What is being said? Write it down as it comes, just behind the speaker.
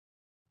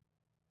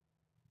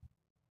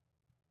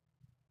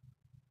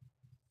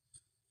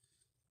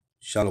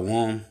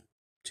Shalom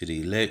to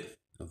the elect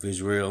of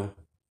Israel,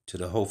 to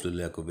the hopeful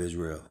elect of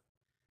Israel.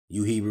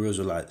 You Hebrew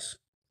Israelites,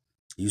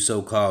 you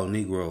so-called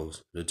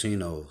Negroes,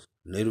 Latinos,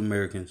 Native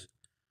Americans,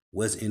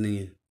 West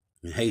Indian,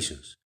 and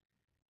Haitians.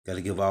 Got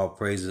to give all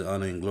praises,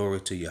 honor, and glory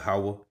to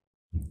Yahweh,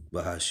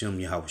 Bahashem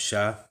Yahweh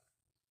Shai,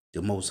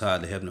 the Most High,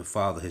 the Heavenly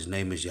Father. His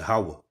name is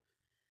Yahweh,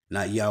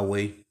 not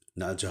Yahweh,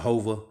 not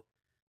Jehovah,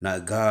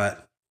 not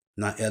God,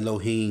 not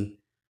Elohim,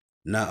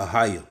 not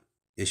Ahia.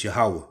 It's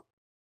Yahweh.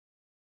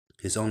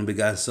 His only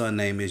begotten son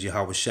name is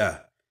Yahweh Shai.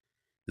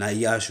 Not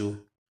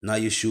Yahshua, not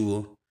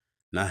Yeshua,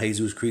 not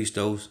Jesus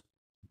Christos,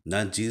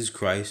 not Jesus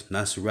Christ,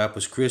 not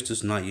Serapis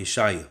Christus, not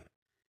Yeshaya.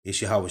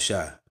 It's Yahweh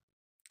Shai.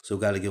 So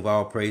got to give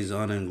all praise,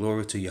 honor, and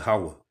glory to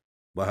Yahweh.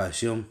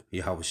 Bahashem,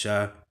 Yahweh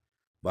Shai,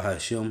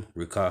 Bahashem,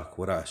 Rikah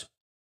Quadash.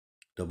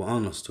 Double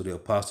honors to the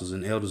apostles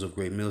and elders of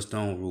Great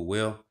Millstone who rule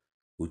well,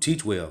 who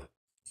teach well,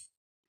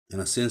 and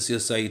a sincere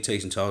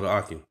salutation to all the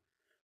Akim,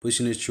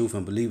 pushing His truth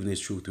and believing His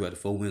truth throughout the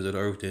four winds of the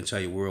earth, the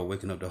entire world,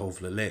 waking up the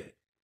hopeful elect.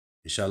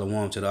 And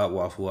shalom to the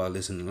Atwaf who are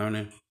listening and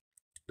learning,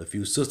 the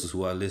few sisters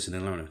who are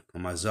listening and learning.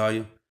 I'm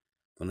Isaiah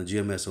from the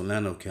GMS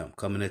Orlando camp,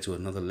 coming at you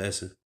another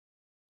lesson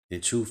in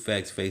truth,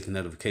 facts, faith, and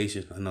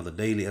edification, another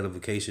daily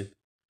edification.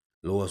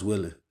 Lord's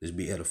willing, this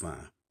be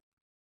edifying.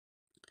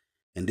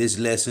 In this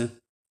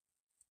lesson,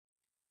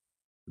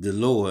 the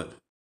Lord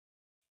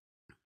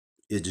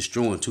is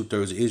destroying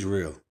 2/3 of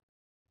Israel.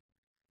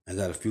 I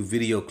got a few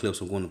video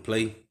clips I'm going to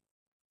play.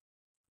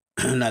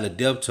 Now the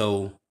death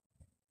toll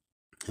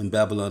in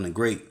Babylon the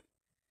Great,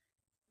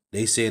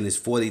 they saying it's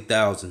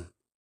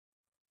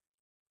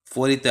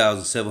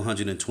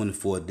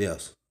 40,724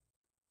 deaths.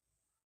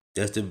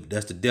 That's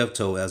the death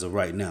toll as of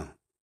right now.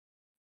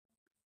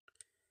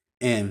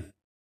 And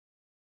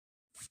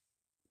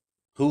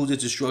who's the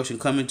destruction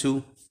coming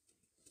to?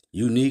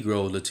 You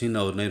Negroes,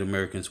 Latinos, Native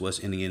Americans,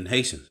 West Indian,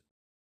 Haitians.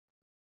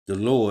 The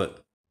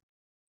Lord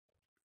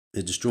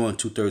is destroying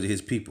 2/3 of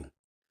His people.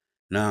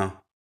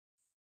 Now,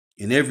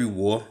 in every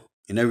war,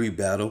 in every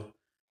battle,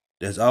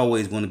 there's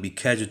always going to be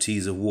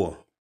casualties of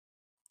war.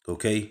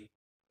 Okay?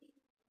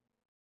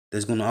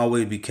 There's going to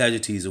always be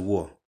casualties of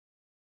war.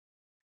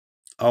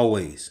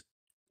 Always.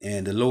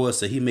 And the Lord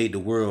said He made the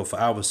world for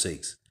our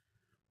sakes.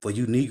 For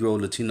you Negro,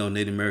 Latino,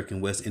 Native American,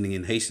 West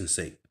Indian, Haitian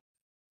sake.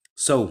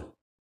 So,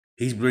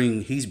 He's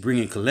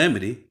bringing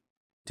calamity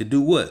to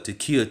do what? To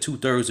kill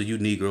 2/3 of you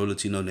Negro,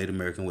 Latino, Native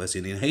American, West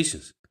Indian,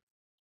 Haitians.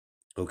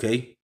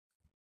 Okay?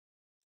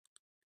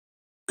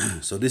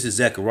 So this is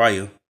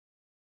Zechariah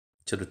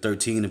chapter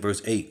 13 and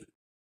verse 8.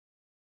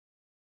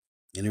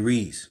 And it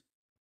reads,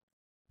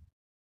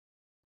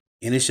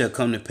 And it shall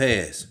come to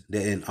pass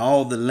that in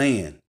all the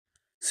land,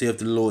 saith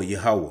the Lord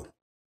Yahweh.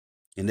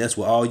 And that's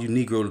where all you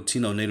Negro,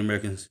 Latino, Native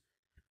Americans,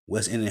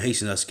 West Indian,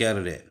 Haitians are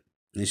scattered at.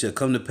 And it shall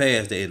come to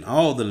pass that in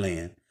all the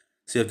land,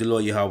 saith the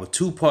Lord Yahweh,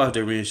 2 parts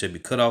therein shall be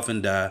cut off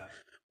and die,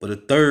 but a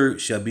third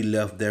shall be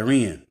left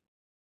therein.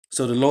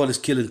 So the Lord is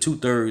killing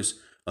 2/3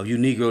 of you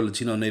Negro,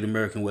 Latino, Native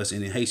American, West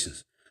Indian,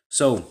 Haitians.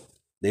 So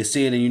they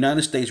say in the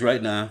United States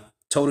right now,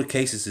 total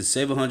cases is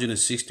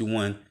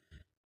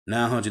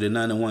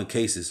 761,991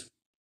 cases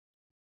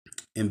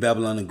in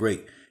Babylon the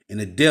Great.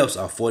 And the deaths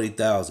are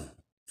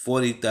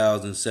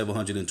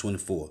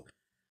 40,724.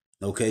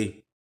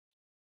 Okay?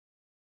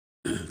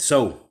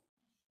 So,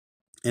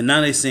 and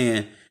now they're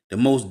saying the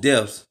most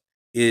deaths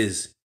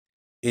is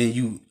in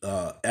you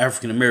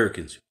African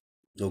Americans.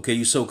 Okay,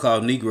 you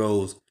so-called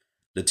Negroes,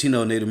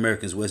 Latino, Native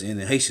Americans, West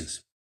Indian,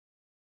 Haitians.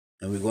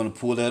 And we're going to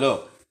pull that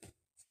up.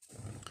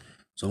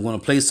 So I'm going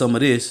to play some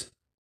of this.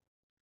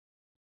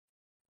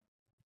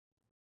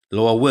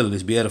 Lord willing,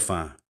 this be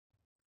edifying.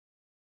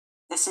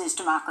 This is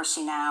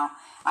Democracy Now!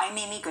 I'm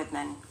Amy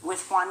Goodman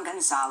with Juan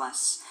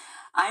Gonzalez.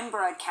 I'm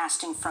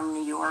broadcasting from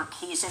New York.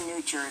 He's in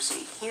New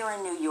Jersey. Here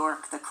in New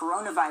York, the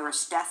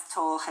coronavirus death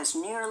toll has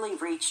nearly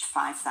reached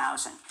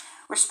 5,000.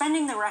 We're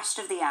spending the rest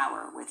of the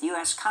hour with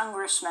U.S.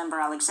 Congress member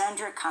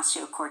Alexandria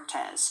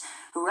Ocasio-Cortez,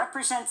 who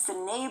represents the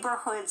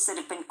neighborhoods that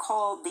have been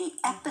called the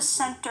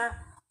epicenter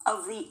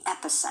of the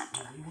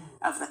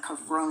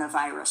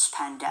coronavirus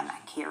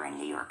pandemic here in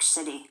New York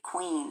City,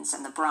 Queens,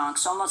 and the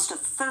Bronx. Almost a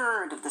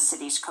third of the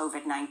city's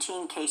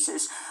COVID-19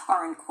 cases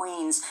are in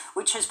Queens,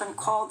 which has been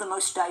called the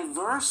most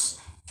diverse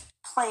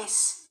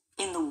place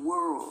in the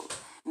world.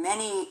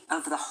 Many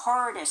of the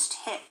hardest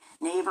hit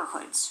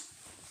neighborhoods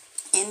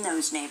in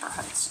those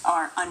neighborhoods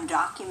are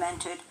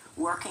undocumented,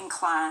 working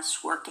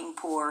class, working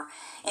poor.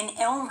 In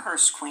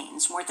Elmhurst,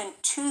 Queens, more than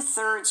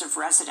 2/3 of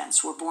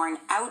residents were born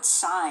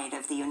outside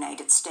of the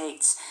United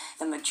States.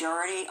 The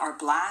majority are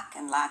Black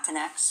and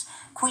Latinx.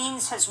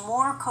 Queens has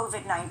more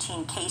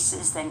COVID-19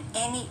 cases than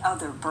any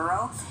other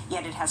borough,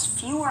 yet it has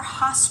fewer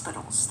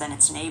hospitals than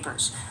its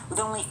neighbors, with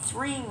only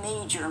 3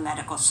 major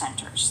medical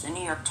centers. The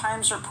New York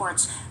Times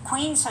reports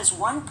Queens has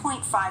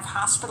 1.5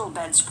 hospital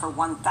beds per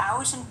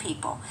 1,000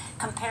 people,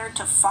 compared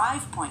to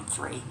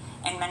 5.3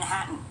 in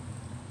Manhattan.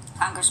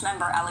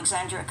 Congressmember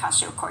Alexandria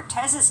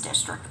Ocasio-Cortez's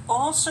district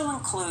also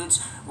includes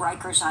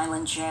Rikers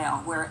Island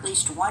Jail, where at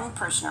least one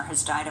prisoner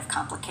has died of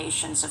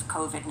complications of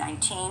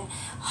COVID-19.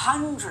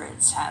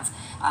 Hundreds have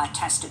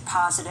tested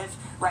positive.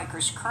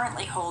 Rikers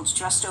currently holds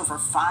just over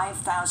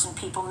 5,000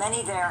 people,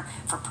 many there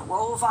for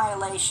parole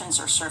violations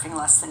or serving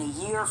less than a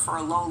year for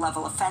a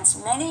low-level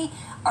offense. Many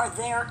are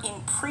there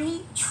in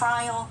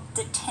pre-trial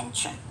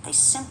detention. They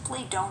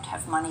simply don't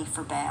have money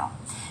for bail.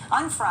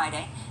 On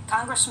Friday,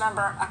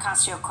 Congressmember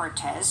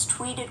Ocasio-Cortez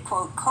tweeted,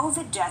 quote,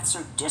 "COVID deaths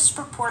are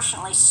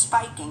disproportionately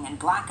spiking in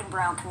Black and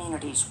brown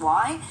communities.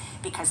 Why?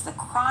 Because the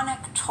chronic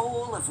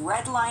toll of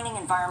redlining,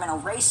 environmental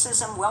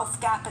racism, wealth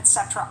gap,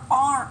 etc.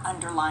 are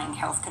underlying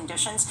health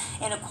conditions.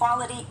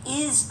 Inequality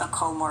is a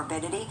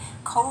comorbidity.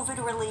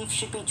 COVID relief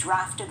should be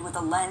drafted with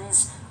a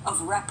lens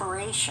of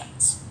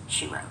reparations,"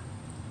 she wrote.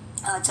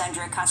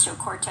 Alexandria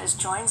Ocasio-Cortez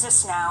joins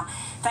us now.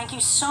 Thank you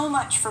so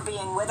much for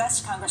being with us,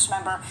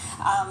 Congressmember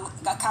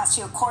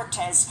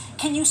Ocasio-Cortez.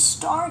 Can you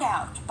start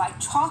out by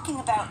talking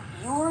about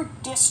your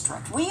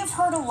district? We have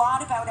heard a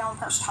lot about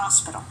Elmhurst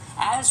Hospital,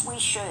 as we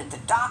should. The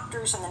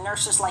doctors and the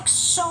nurses, like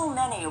so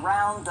many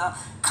around the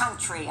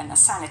country, and the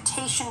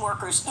sanitation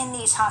workers in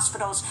these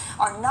hospitals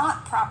are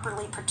not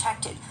properly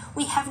protected.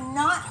 We have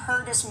not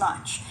heard as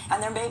much,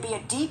 and there may be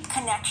a deep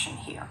connection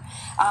here,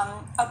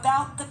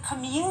 about the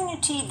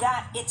community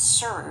that it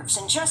serves.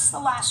 In just the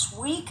last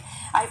week,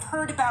 I've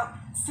heard about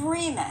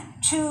 3 men,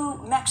 2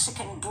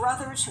 Mexican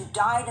brothers who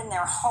died in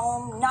their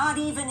home, not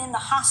even in the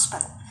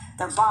hospital.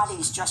 Their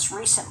bodies just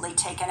recently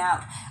taken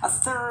out. A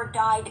 3rd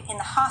died in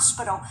the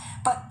hospital,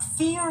 but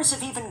fears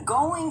of even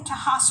going to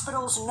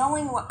hospitals,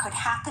 knowing what could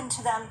happen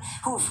to them,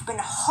 who've been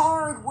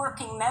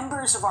hard-working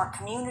members of our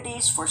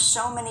communities for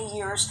so many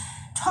years.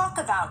 Talk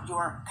about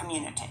your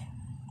community.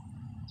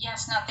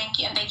 Yes, no, thank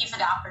you. And thank you for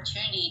the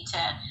opportunity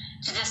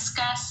to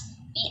discuss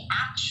the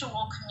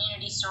actual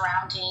community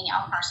surrounding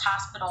Elmhurst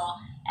Hospital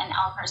and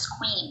Elmhurst,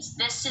 Queens.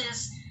 This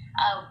is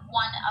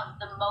one of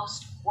the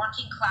most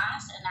working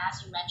class and,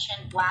 as you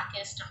mentioned,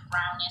 blackest and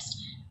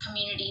brownest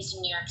communities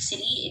in New York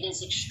City. It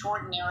is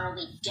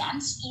extraordinarily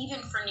dense.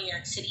 Even for New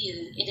York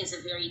City, it is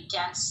a very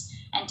dense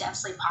and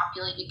densely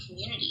populated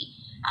community.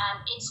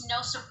 It's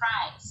no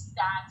surprise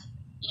that,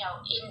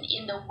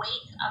 in the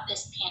wake of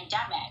this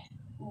pandemic,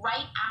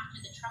 right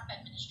after the Trump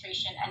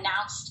administration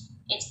announced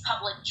its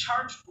public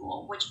charge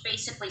rule, which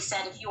basically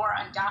said if you are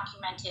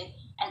undocumented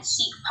and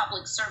seek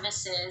public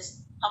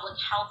services, public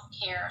health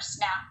care,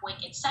 SNAP,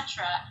 WIC,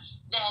 etc.,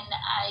 then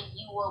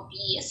you will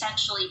be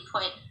essentially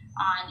put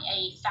on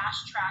a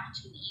fast track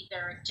to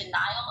either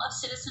denial of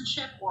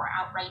citizenship or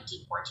outright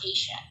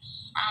deportation.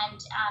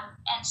 And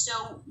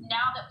so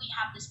now that we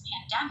have this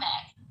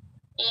pandemic,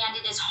 and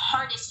it is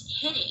hardest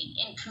hitting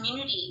in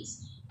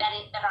communities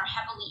that are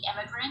heavily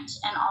immigrant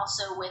and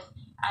also with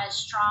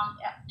strong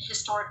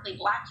historically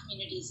Black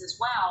communities as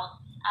well,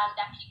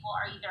 that people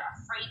are either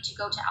afraid to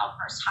go to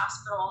Elmhurst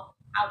Hospital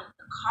out of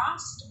the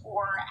cost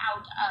or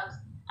out of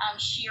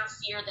sheer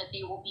fear that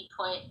they will be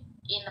put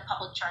in the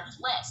public charge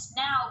list.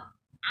 Now,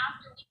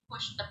 after we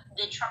pushed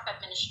the Trump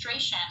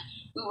administration,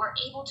 we were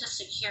able to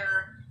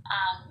secure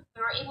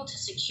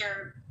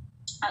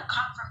a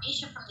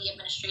confirmation from the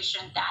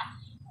administration that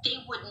they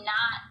would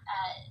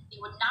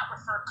not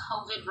refer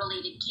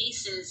COVID-related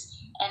cases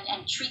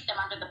and treat them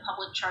under the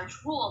public charge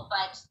rule.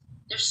 But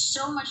there's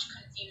so much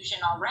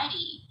confusion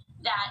already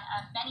that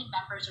many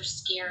members are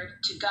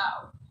scared to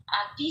go.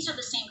 These are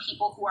the same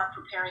people who are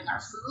preparing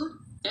our food.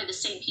 They're the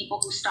same people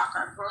who stock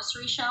our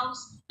grocery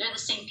shelves. They're the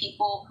same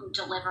people who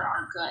deliver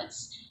our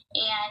goods.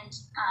 And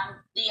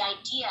the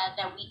idea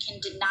that we can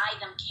deny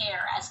them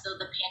care as though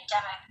the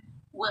pandemic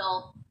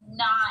will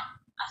not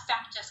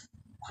affect us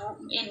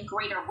in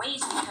greater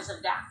ways because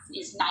of that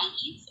is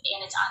naive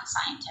and it's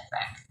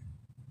unscientific.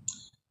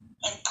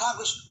 And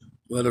Congress.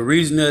 Well, the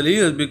reason that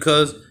is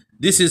because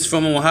this is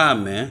from on high,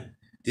 man.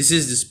 This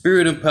is the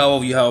spirit and power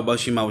of Yahweh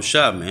Shema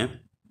Shah,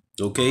 man.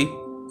 Okay?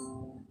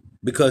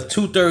 Because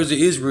 2/3 of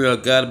Israel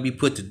got to be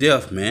put to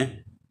death,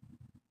 man.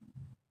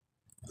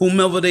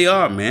 Whomever they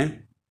are,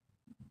 man.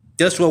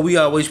 That's why we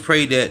always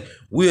pray that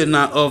we're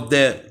not of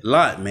that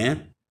lot,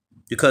 man.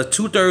 Because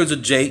 2/3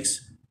 of Jakes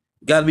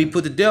got to be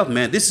put to death,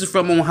 man. This is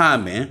from on high,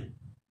 man.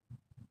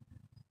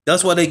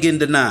 That's why they getting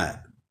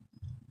denied.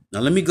 Now,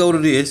 let me go to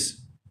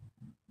this.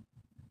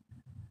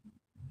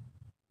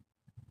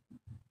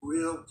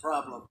 Real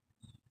problem.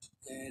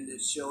 And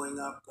it's showing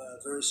up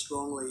very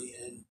strongly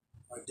in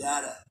our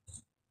data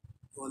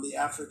on the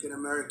African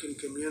American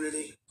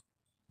community.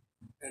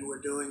 And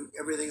we're doing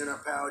everything in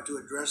our power to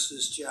address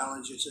this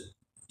challenge. It's a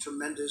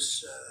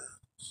tremendous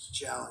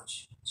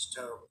challenge. It's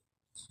terrible.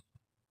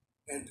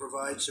 And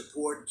provide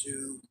support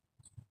to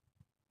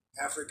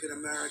African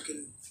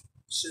American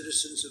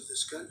citizens of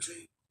this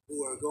country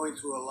who are going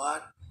through a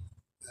lot,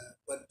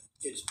 but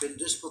it's been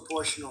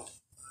disproportional.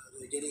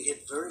 They're getting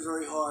hit very,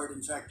 very hard.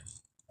 In fact,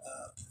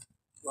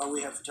 while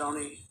we have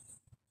Tony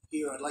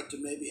here, I'd like to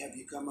maybe have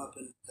you come up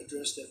and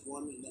address that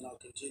one, and then I'll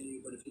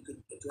continue. But if you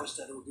could address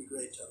that, it would be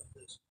great, Tony,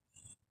 please.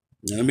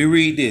 Now, let me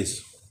read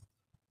this.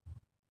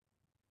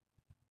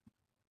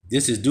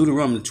 This is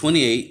Deuteronomy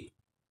 28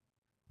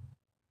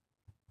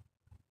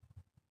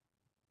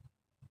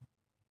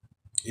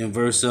 in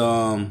verse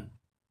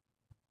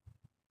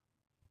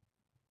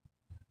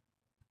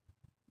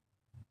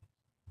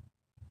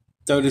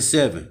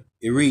 37.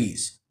 It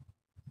reads,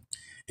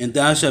 "And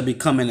thou shalt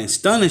become an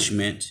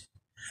astonishment,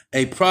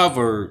 a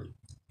proverb,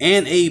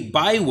 and a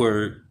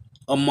byword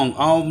among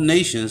all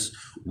nations,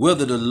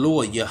 whether the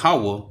Lord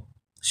Yahweh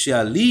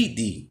shall lead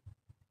thee."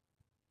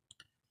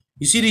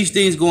 You see these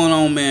things going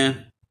on,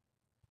 man?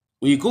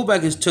 When you go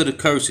back into the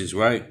curses,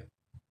 right?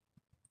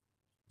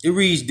 It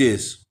reads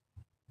this.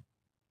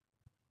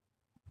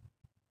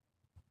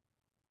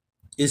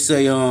 It's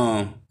a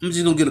I'm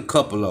just gonna get a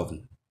couple of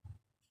them.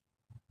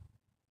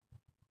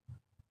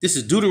 This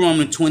is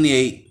Deuteronomy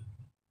 28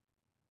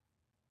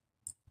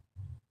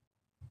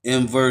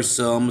 in verse.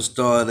 I'm gonna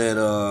start at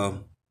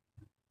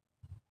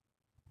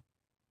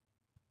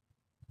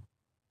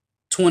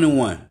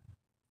 21.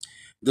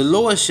 "The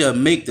Lord shall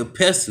make the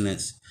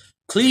pestilence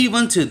cleave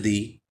unto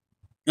thee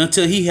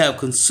until he have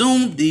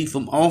consumed thee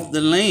from off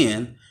the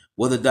land,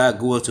 whether thou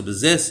goest to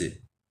possess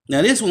it."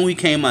 Now, this when we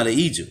came out of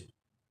Egypt,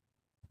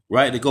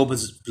 right? To go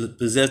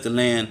possess the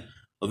land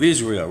of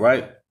Israel,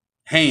 right?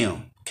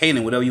 Ham,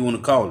 Canaan, whatever you want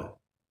to call it.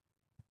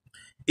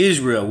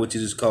 Israel, which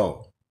it is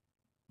called.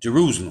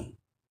 Jerusalem.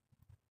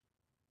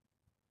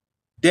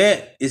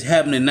 That is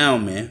happening now,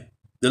 man.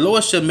 "The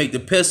Lord shall make the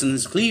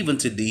pestilence cleave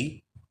unto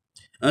thee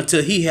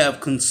until he have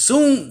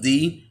consumed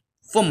thee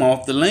from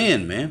off the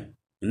land," man.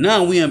 And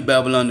now we in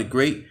Babylon the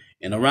Great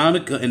and around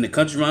in the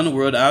country around the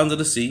world, the islands of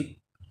the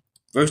sea.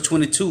 Verse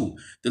 22,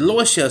 "The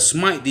Lord shall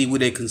smite thee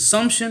with a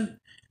consumption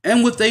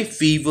and with a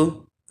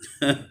fever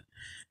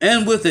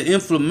and with the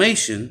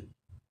inflammation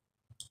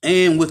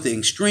and with the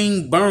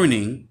extreme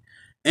burning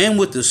and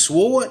with the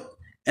sword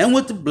and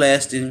with the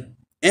blasting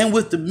and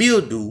with the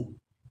mildew,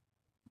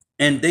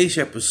 and they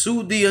shall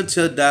pursue thee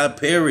until thou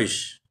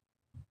perish."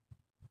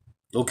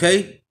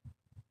 Okay?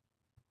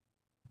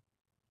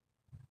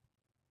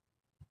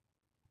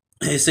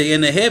 They say,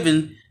 "And the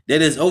heaven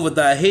that is over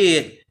thy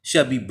head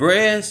shall be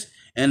brass,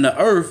 and the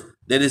earth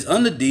that is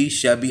under thee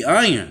shall be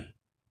iron."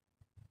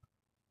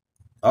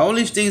 All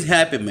these things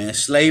happen, man.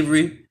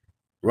 Slavery,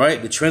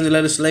 right? The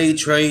transatlantic slave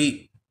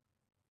trade.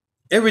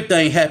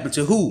 Everything happened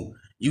to who?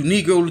 You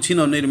Negro,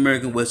 Latino, Native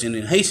American, West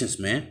Indian, Haitians,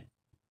 man.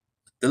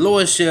 "The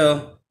Lord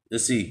shall,"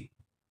 let's see.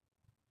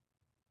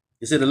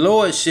 It said, "The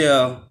Lord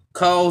shall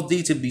cause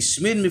thee to be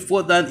smitten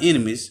before thine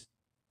enemies.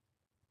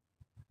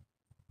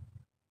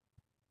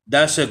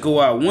 Thou shalt go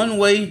out one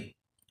way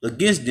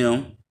against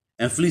them,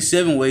 and flee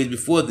 7 ways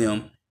before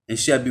them, and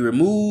shall be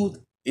removed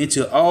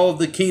into all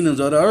the kingdoms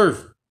of the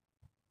earth."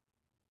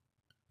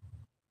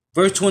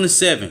 Verse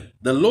 27,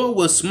 "The Lord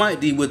will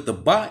smite thee with the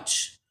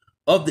botch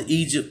of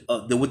Egypt,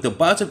 with the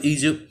botch of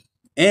Egypt,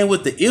 and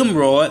with the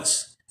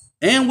emerods,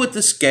 and with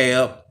the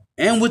scab,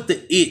 and with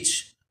the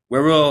itch,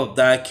 whereof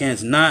thou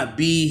canst not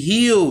be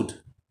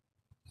healed.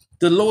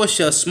 The Lord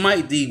shall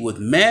smite thee with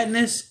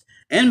madness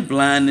and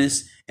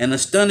blindness and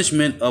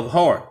astonishment of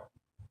heart."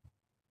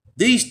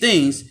 These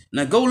things,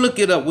 now go look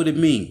it up what it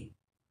means.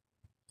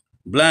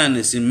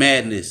 Blindness and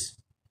madness,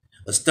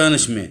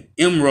 astonishment,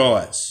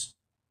 emerods.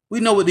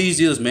 We know what these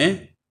is,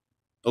 man.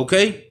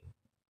 Okay?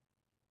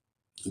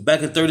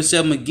 Back in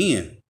 37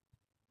 again.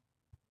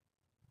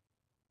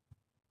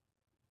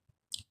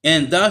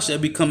 "And thou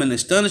shalt become an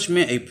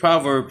astonishment, a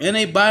proverb, and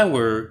a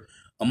byword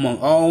among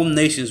all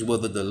nations,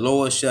 whether the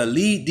Lord shall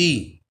lead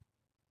thee."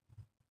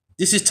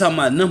 This is talking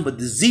about number of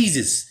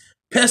diseases,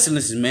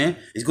 pestilences, man.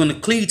 It's going to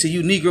cleave to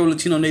you Negro,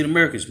 Latino, Native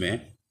Americans, man.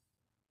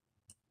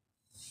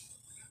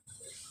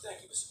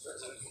 Thank you, Mr.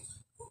 President.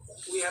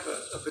 We have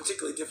a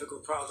particularly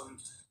difficult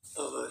problem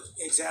of an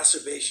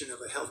exacerbation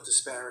of a health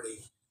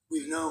disparity.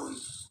 We've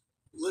known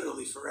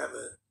literally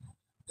forever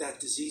that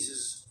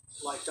diseases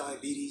like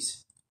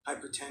diabetes,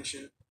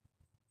 hypertension,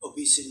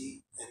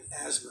 obesity, and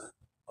asthma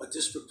are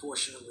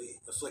disproportionately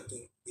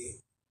afflicting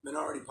the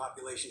minority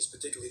populations,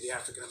 particularly the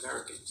African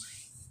Americans.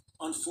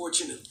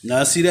 Unfortunately.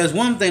 Now, see, that's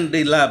one thing that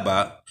they lie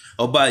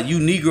about you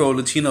Negro,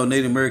 Latino,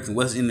 Native American,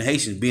 West Indian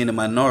Haitians being the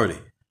minority.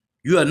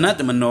 You are not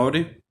the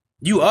minority.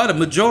 You are the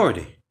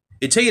majority.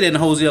 It tell you that in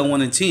Hosea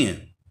 1 and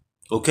 10.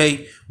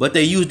 Okay? But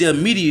they use their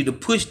media to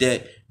push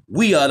that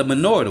we are the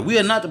minority. We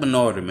are not the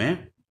minority,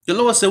 man. The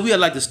Lord said we are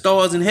like the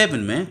stars in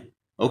heaven, man.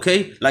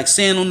 Okay? Like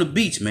sand on the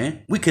beach,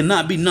 man. We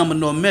cannot be numbered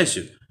nor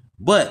measured.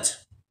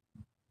 But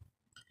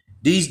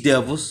these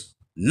devils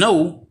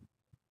know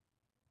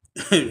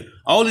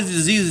all these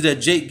diseases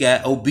that Jake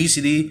got,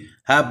 obesity,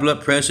 high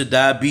blood pressure,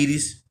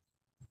 diabetes,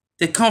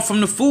 they come from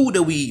the food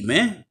that we eat,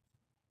 man.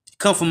 They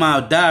come from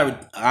our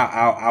diet,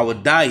 our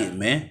diet,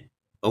 man.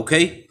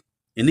 Okay?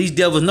 And these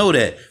devils know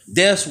that.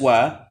 That's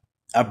why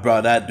I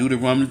brought out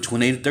Deuteronomy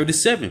 28 and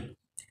 37.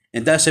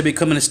 "And thou shalt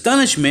become an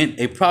astonishment,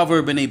 a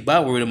proverb, and a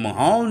byword among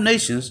all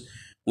nations,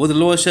 where the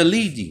Lord shall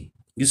lead thee."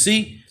 You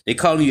see, they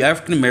call you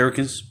African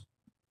Americans,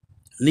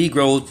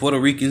 Negroes, Puerto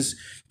Ricans,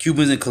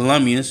 Cubans, and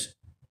Colombians.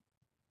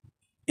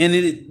 And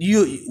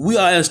we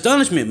are an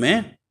astonishment,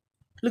 man.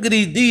 Look at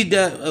these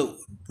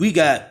we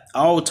got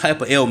all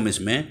type of ailments,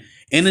 man.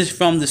 And it's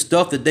from the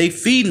stuff that they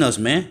feeding us,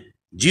 man.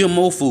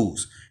 GMO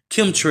foods,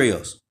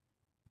 chemtrails.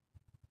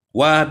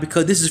 Why?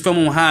 Because this is from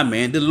on high,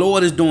 man. The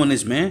Lord is doing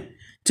this, man,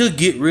 to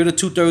get rid of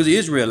 2/3 of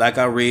Israel. Like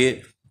I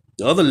read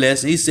the other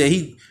lesson, he said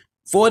he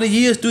 40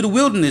 years through the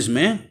wilderness,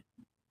 man.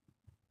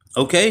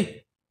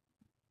 Okay?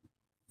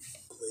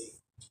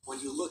 When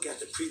you look at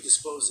the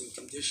predisposing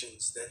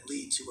conditions that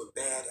lead to a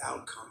bad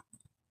outcome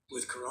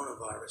with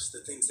coronavirus,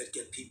 the things that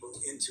get people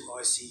into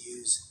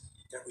ICUs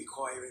that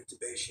require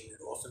intubation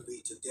and often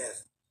lead to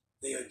death,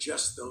 they are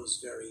just those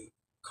very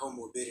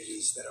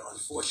comorbidities that are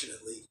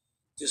unfortunately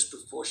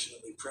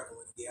disproportionately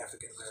prevalent in the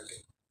African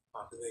American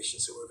population.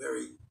 So we're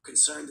very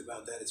concerned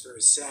about that. It's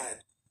very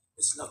sad.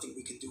 There's nothing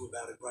we can do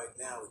about it right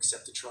now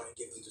except to try and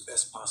give them the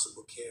best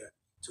possible care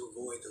to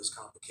avoid those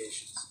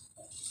complications.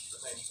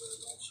 Thank you very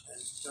much. And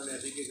Tony,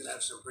 I think you're going to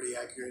have some pretty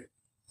accurate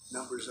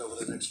numbers over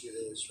the next few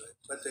days, right?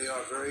 But they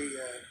are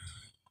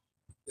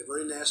they're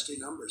very nasty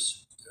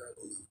numbers,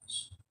 terrible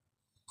numbers.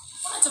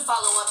 I wanted to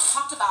follow up. You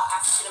talked about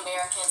African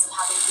Americans and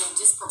how they've been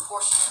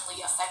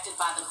disproportionately affected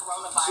by the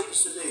coronavirus.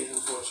 Seems to be,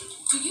 unfortunately.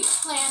 Do you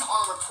plan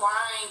on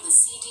requiring the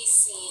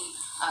CDC,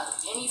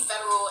 any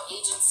federal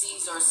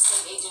agencies or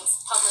state agents,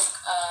 public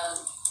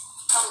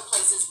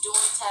places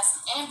doing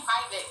tests, and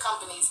private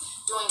companies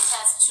doing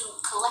tests to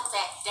collect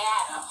that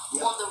data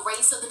on the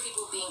race of the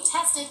people being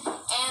tested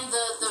and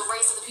the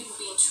race of the people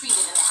being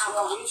treated and the outcome?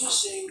 Well, we're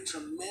just seeing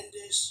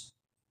tremendous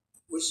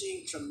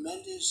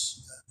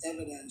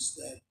evidence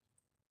that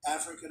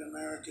African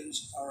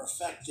Americans are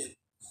affected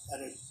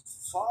at a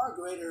far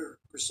greater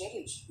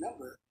percentage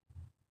number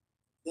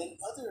than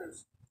other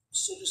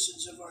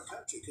citizens of our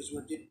country because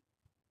we're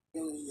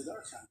dealing with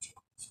our country.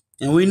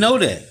 And we know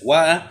that.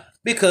 Why?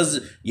 Because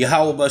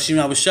Yahweh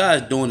Bashim Abishai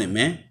is doing it,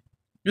 man.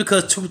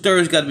 Because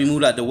 2/3 got to be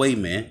moved out the way,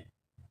 man.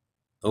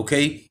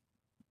 Okay?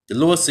 The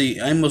Lord say,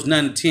 Amos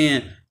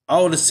 9-10,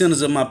 all the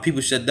sinners of my people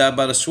shall die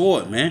by the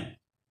sword, man.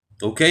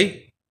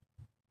 Okay?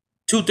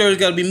 2/3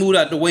 got to be moved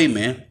out the way,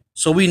 man.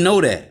 So we know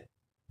that.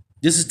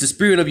 This is the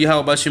spirit of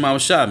Yahweh Bashim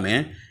Abishai,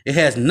 man. It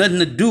has nothing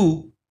to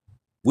do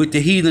with the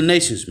heathen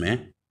nations,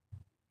 man.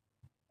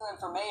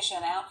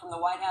 Information out from the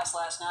White House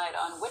last night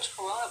on which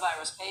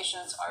coronavirus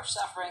patients are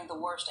suffering the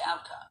worst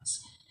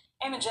outcomes.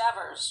 Eamon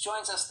Javers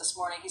joins us this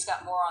morning. He's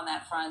got more on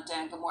that front.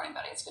 And good morning,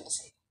 buddy. It's good to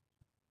see you.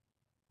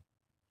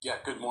 Yeah,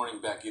 good morning,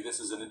 Becky. This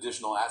is an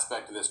additional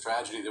aspect of this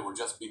tragedy that we're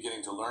just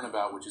beginning to learn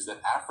about, which is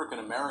that African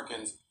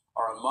Americans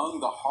are among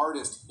the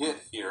hardest hit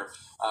here.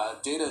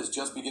 Data is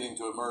just beginning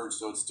to emerge,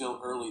 so it's still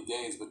early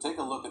days. But take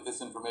a look at this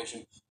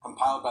information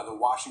compiled by the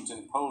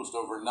Washington Post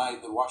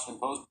overnight. The Washington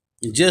Post.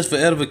 And just for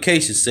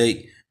edification's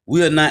sake,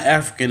 we are not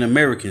African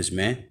Americans,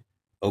 man.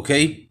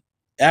 Okay?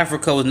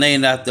 Africa was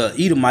named after an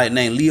Edomite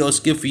named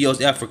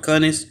Leosciphios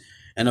Africanus,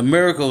 and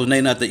America was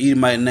named after an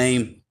Edomite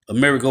named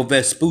Amerigo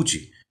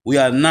Vespucci. We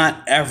are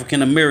not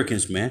African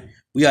Americans, man.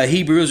 We are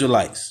Hebrew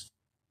Israelites.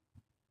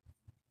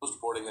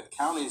 Reporting that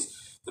counties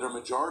that are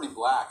majority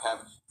black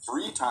have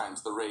 3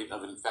 times the rate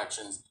of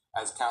infections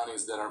as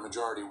counties that are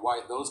majority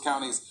white. Those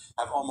counties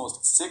have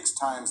almost 6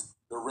 times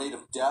the rate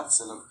of deaths,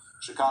 and of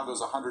Chicago's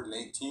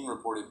 118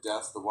 reported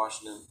deaths, the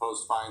Washington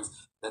Post finds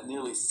that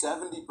nearly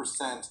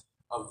 70%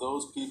 of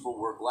those people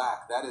were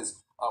black. That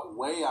is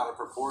way out of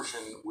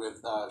proportion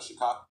with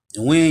Chicago.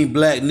 And we ain't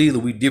black neither.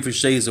 We different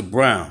shades of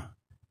brown,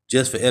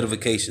 just for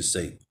edification's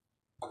sake.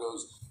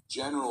 Chicago's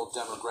general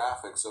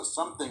demographics. So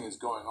something is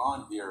going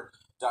on here.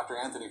 Dr.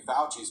 Anthony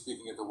Fauci,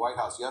 speaking at the White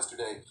House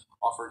yesterday,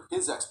 offered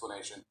his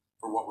explanation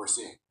for what we're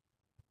seeing.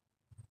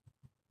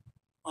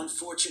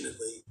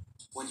 Unfortunately,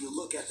 when you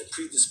look at the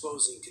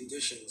predisposing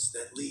conditions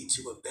that lead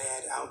to a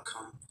bad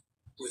outcome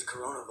with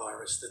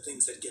coronavirus, the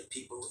things that get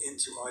people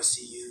into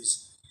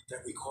ICUs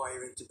that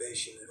require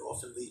intubation and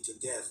often lead to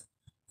death,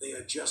 they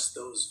are just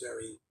those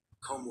very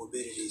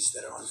comorbidities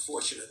that are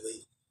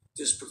unfortunately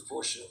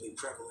disproportionately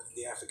prevalent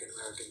in the African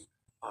American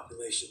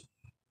population.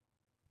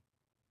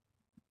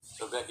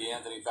 So Becky,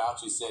 Anthony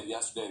Fauci said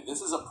yesterday,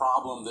 this is a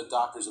problem that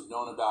doctors have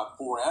known about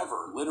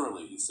forever.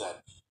 Literally, he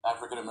said,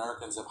 African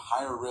Americans have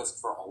higher risk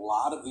for a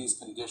lot of these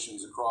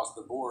conditions across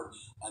the board,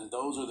 and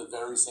those are the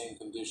very same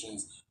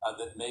conditions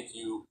that make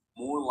you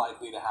more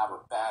likely to have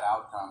a bad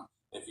outcome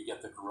if you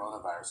get the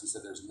coronavirus. He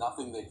said there's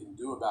nothing they can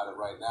do about it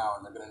right now,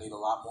 and they're going to need a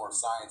lot more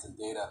science and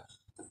data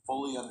to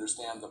fully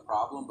understand the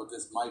problem, but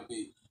this might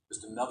be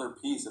just another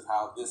piece of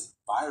how this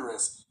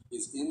virus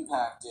is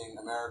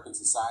impacting American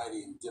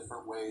society in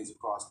different ways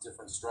across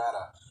different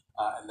strata,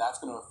 and that's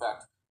going to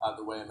affect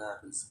the way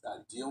Americans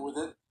deal with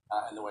it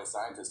and the way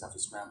scientists have to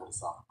scramble to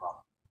solve the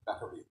problem.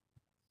 Back over to you.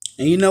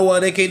 And you know why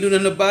they can't do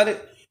nothing about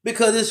it?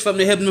 Because it's from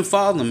the Heavenly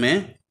Father,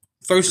 man.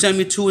 1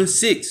 Samuel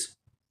 2:6,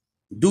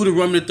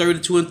 Deuteronomy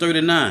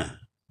 32:39,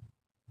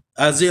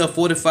 Isaiah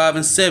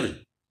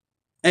 45:7,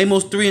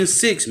 Amos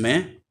 3:6,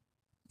 man.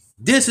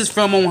 This is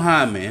from on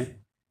high,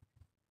 man.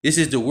 This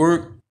is the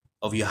work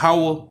of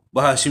Yahweh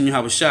Bahashim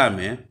Yahushua,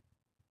 man.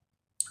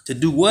 To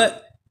do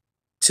what?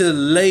 To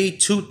lay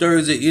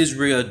 2/3 of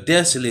Israel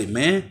desolate,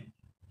 man.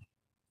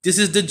 This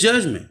is the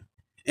judgment.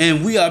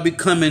 And we are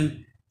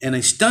becoming an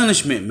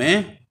astonishment,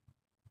 man.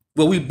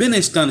 Well, we've been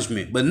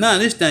astonishment, but now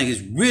this thing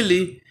is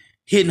really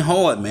hitting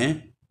hard,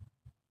 man.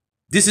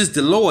 This is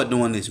the Lord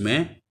doing this,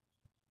 man.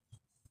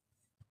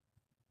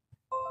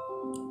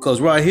 Because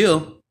right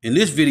here in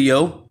this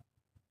video,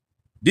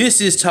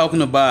 this is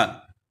talking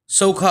about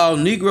so-called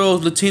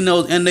Negroes,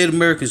 Latinos, and Native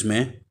Americans,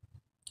 man.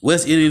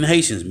 West Indian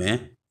Haitians,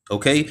 man.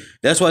 Okay?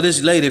 That's why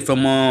this lady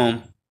from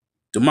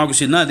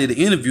Democracy Now! Did an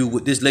interview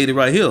with this lady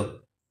right here,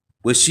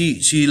 where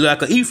she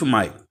like an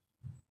Ephraimite.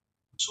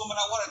 Truman,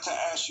 I wanted to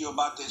ask you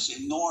about this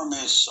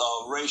enormous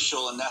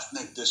racial and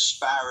ethnic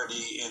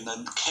disparity in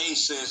the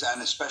cases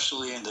and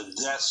especially in the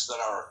deaths that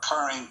are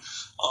occurring.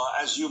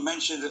 As you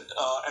mentioned,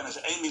 and as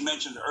Amy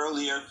mentioned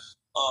earlier,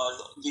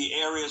 the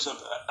areas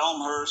of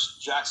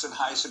Elmhurst, Jackson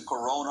Heights, and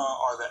Corona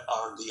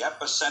are the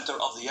epicenter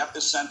of the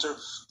epicenter.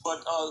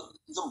 But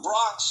the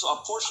Bronx, a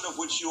portion of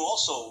which you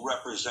also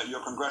represent, your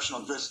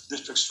congressional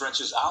district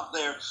stretches out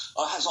there,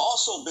 has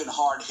also been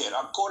hard hit.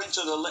 According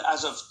to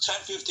as of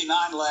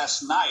 10:59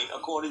 last night,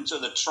 according to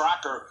the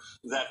tracker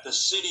that the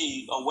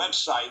city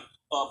website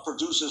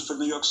produces for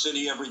New York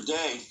City every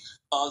day,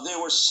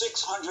 there were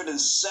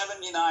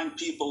 679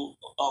 people,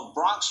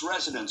 Bronx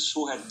residents,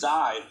 who had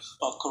died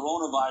of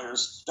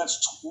coronavirus. That's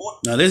more.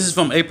 Now, this is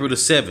from April the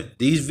 7th.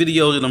 These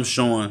videos that I'm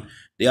showing,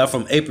 they are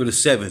from April the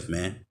 7th,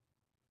 man.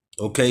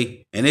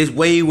 Okay? And it's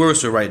way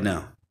worse right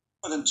now.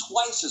 More than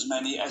twice as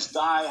many as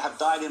have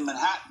died in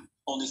Manhattan.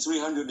 Only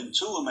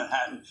 302 in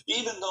Manhattan,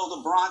 even though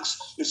the Bronx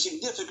is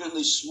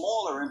significantly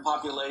smaller in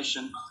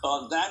population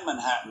than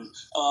Manhattan.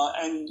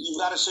 And you've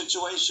got a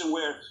situation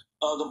where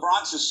the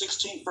Bronx is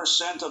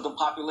 16% of the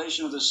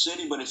population of the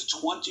city, but it's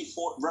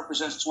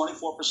represents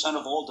 24%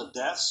 of all the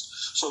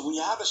deaths. So we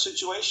have a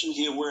situation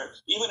here where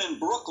even in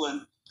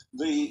Brooklyn,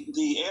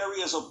 the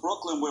areas of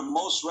Brooklyn where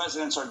most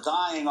residents are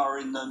dying are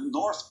in the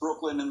North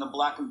Brooklyn and the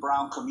Black and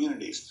brown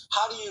communities.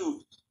 How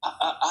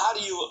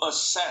do you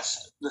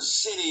assess the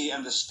city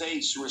and the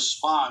state's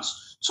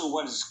response to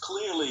what is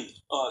clearly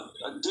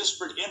a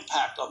disparate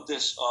impact of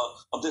this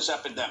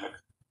epidemic?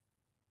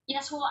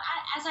 Yes, well,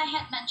 as I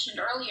had mentioned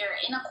earlier,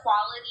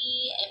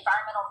 inequality,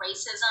 environmental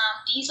racism,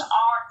 these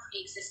are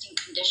pre-existing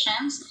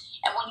conditions.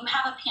 And when you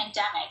have a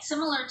pandemic,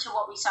 similar to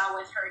what we saw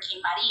with Hurricane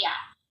Maria,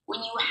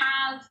 when you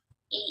have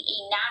a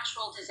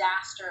natural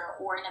disaster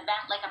or an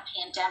event like a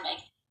pandemic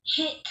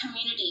hit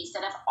communities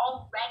that have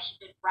already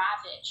been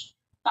ravaged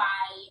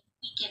by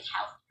weakened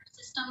healthcare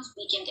systems,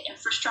 weakened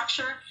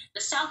infrastructure.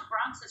 The South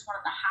Bronx is one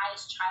of the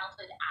highest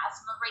childhood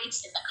asthma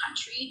rates in the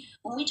country.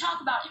 When we talk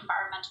about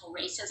environmental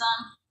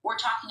racism, we're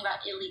talking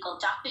about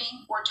illegal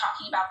dumping. We're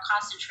talking about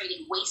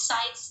concentrating waste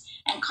sites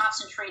and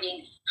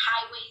concentrating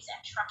highways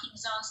and trucking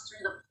zones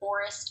through the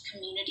poorest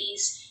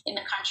communities in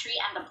the country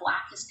and the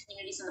blackest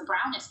communities and the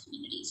brownest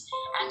communities.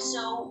 And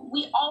so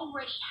we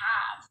already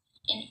have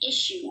an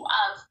issue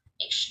of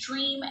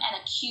extreme and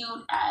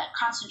acute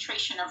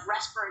concentration of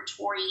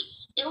respiratory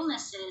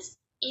illnesses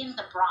in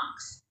the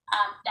Bronx.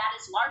 That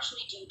is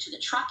largely due to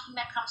the trucking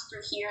that comes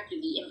through here,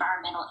 through the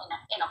environmental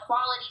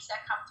inequalities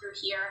that come through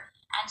here.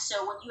 And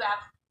so when you have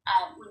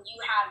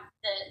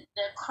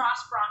the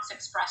Cross Bronx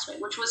Expressway,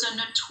 which was a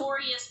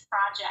notorious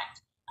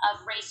project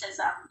of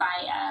racism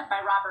by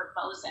Robert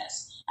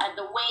Moses,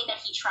 the way that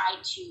he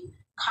tried to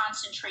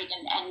concentrate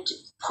and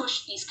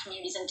push these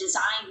communities and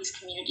design these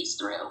communities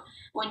through,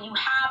 when you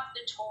have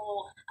the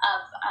toll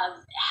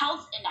of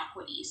health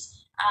inequities,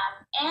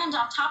 and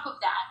on top of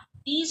that,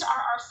 these are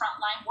our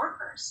frontline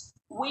workers.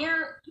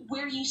 Where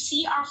you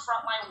see our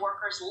frontline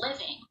workers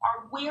living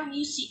are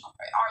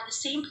the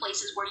same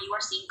places where you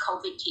are seeing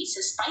COVID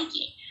cases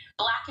spiking.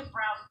 Black and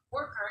brown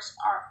workers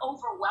are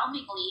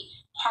overwhelmingly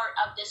part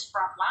of this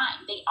front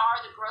line. They are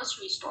the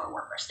grocery store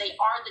workers. They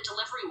are the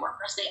delivery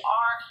workers. They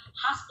are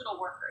hospital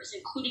workers,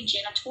 including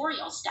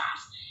janitorial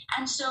staff.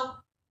 And so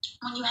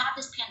when you have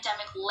this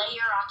pandemic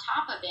layer on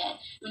top of it,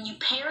 when you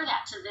pair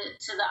that to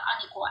the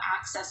unequal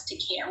access to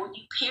care, when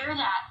you pair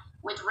that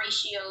with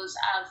ratios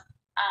of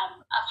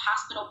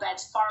hospital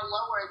beds far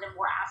lower than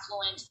more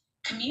affluent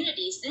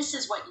communities, this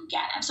is what you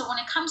get. And so when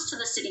it comes to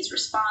the city's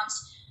response,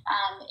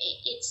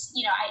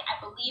 I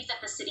believe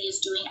that the city is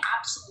doing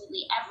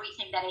absolutely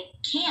everything that it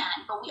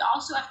can, but we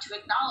also have to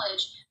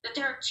acknowledge that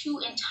there are two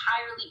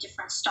entirely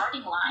different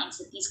starting lines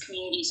that these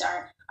communities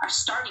are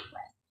starting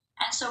with.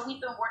 And so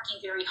we've been working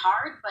very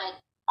hard, but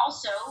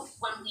also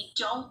when we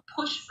don't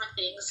push for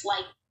things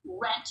like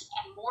rent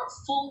and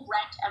full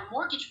rent and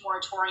mortgage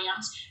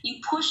moratoriums, you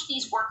push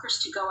these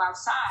workers to go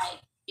outside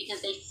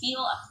because they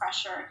feel a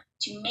pressure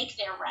to make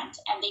their rent,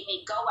 and they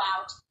may go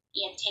out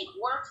and take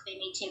work. They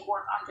may take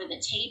work under the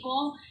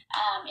table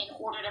in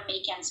order to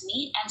make ends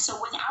meet. And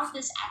so without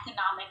this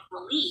economic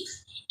relief,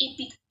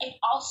 it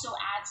also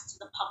adds to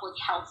the public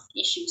health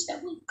issues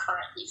that we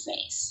currently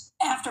face.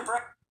 After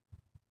break.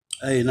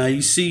 Hey, now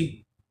you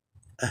see,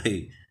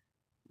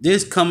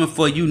 this coming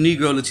for you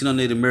Negro, Latino,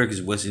 Native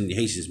Americans, West Indian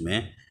Haitians,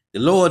 man. The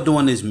Lord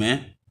doing this,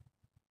 man.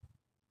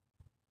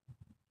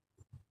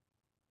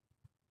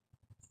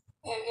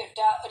 If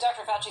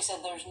Dr. Fauci said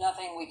there's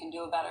nothing we can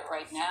do about it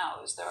right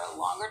now, is there a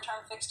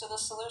longer-term fix to the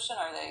solution?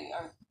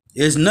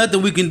 There's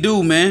nothing we can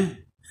do,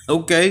 man.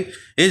 Okay?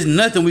 There's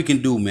nothing we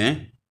can do,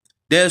 man.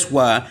 That's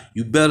why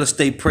you better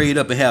stay prayed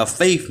up and have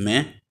faith,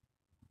 man.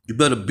 You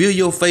better build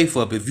your faith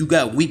up if you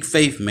got weak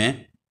faith,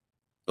 man.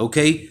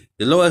 Okay?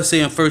 The Lord is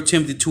saying 1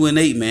 Timothy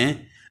 2:8,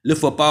 man.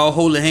 Lift up all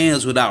holy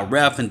hands without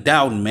wrath and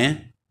doubting,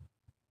 man.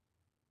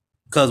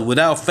 Because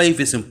without faith,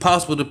 it's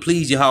impossible to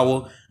please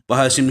Yahweh,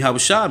 Bahashim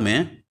Yahweh,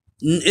 man.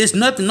 It's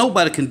nothing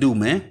nobody can do,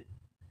 man.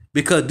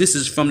 Because this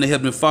is from the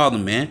Heavenly Father,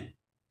 man.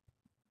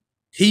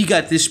 He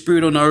got this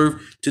spirit on the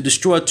earth to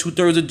destroy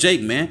 2/3 of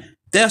Jake, man.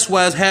 That's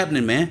why it's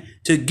happening, man.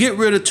 To get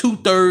rid of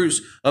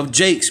 2/3 of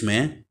Jake's,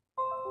 man.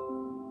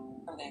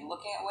 Are they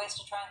looking at ways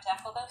to try and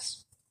tackle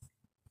this?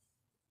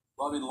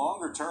 Well, I mean,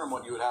 longer term,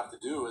 what you would have to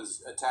do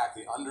is attack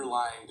the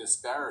underlying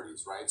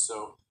disparities, right?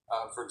 So,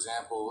 for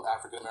example,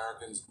 African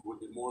Americans would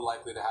be more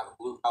likely to have a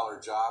blue-collar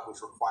job,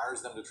 which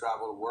requires them to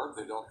travel to work.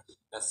 They don't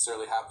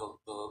necessarily have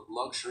the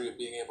luxury of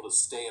being able to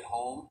stay at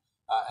home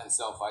and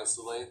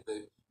self-isolate.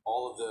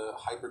 All of the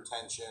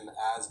hypertension,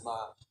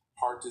 asthma,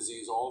 heart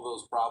disease, all of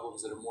those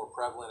problems that are more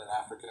prevalent in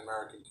African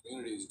American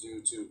communities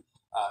due to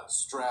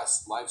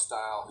stress,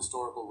 lifestyle,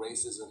 historical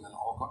racism, and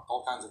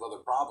all kinds of other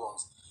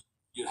problems.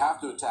 You'd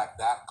have to attack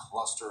that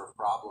cluster of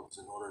problems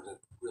in order to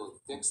really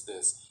fix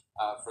this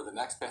for the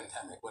next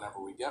pandemic whenever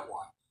we get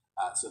one.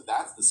 So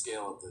that's the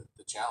scale of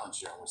the challenge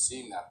here. And we're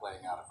seeing that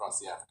playing out across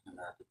the African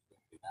American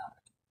community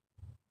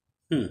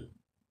now.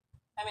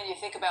 I mean, you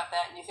think about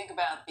that and you think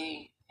about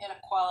the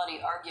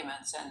inequality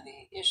arguments and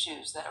the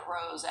issues that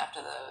arose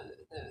after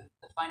the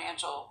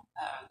financial,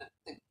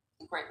 the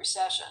Great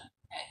Recession.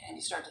 And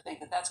you start to think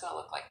that that's going to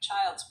look like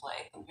child's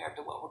play compared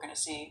to what we're going to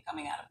see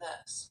coming out of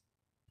this.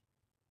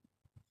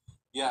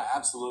 Yeah,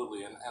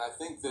 absolutely. And I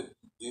think that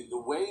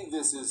the way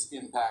this is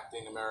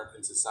impacting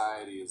American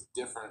society is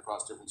different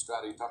across different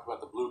strata. You talk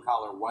about the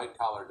blue-collar,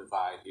 white-collar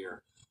divide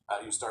here.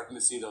 You're starting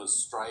to see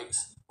those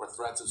strikes or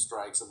threats of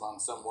strikes among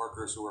some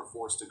workers who are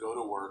forced to go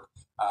to work,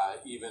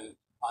 even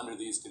under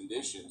these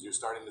conditions. You're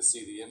starting to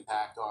see the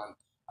impact on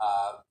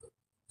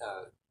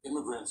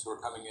immigrants who are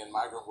coming in,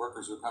 migrant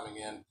workers who are coming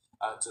in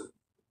to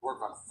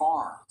work on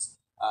farms.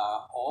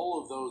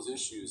 All of those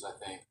issues, I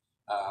think,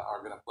 are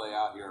going to play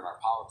out here in our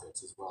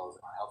politics as well as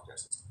in our healthcare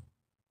system.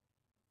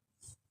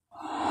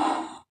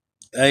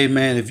 Hey,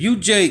 man, if you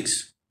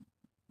Jakes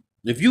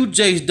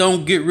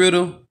don't get rid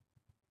of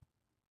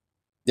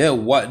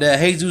that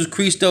Jesus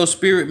Christo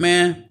spirit,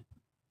 man,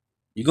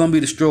 you're going to be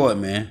destroyed,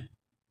 man.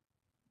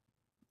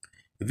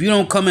 If you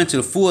don't come into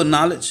the full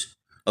knowledge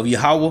of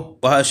Yahweh,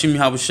 Bahashim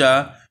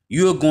Yahweh,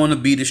 you're going to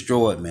be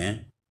destroyed,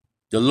 man.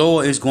 The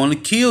Lord is going to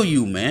kill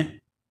you,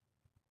 man.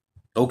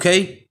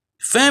 Okay?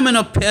 Famine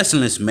or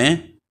pestilence,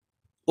 man.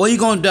 Or you're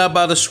going to die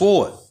by the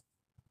sword.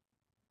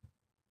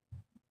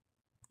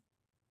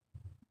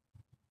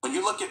 When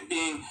you look at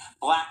being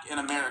black in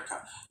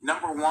America,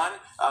 number one,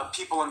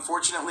 people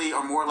unfortunately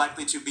are more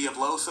likely to be of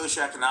low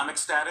socioeconomic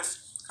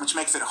status, which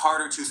makes it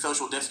harder to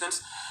social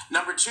distance.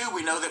 Number two,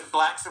 we know that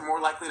blacks are more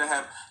likely to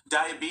have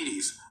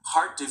diabetes,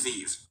 heart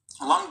disease,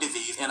 lung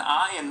disease, and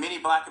I and many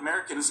black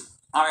Americans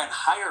are at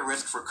higher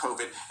risk for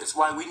COVID. It's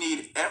why we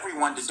need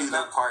everyone to do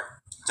their part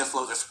to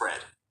slow the spread.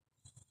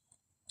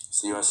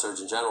 It's the U.S.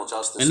 Surgeon General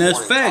just this and that's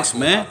morning facts,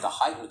 man. about the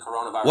heightened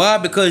coronavirus. Why?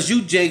 Because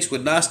you Jakes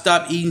would not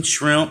stop eating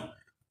shrimp,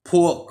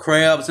 pork,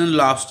 crabs, and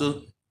lobster,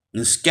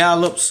 and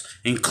scallops,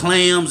 and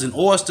clams, and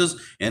oysters,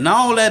 and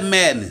all that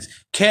madness.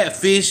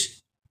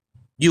 Catfish.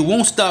 You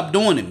won't stop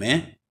doing it,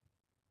 man.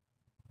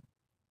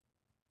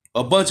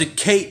 A bunch of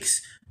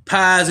cakes,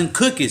 pies, and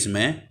cookies,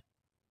 man.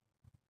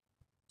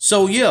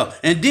 So yeah,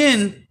 and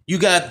then you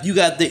got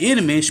the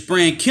enemy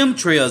spraying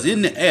chemtrails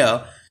in the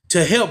air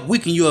to help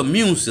weaken your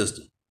immune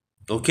system.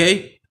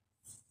 Okay?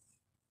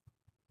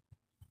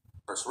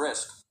 First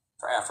risk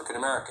for African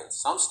Americans.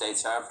 Some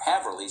states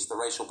have released the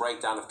racial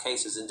breakdown of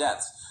cases and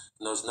deaths,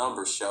 and those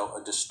numbers show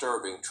a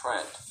disturbing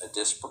trend. A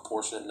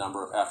disproportionate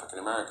number of African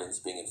Americans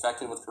being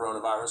infected with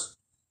coronavirus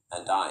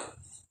and dying.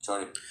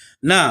 Jody.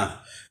 Now,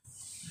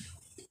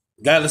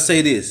 gotta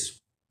say this.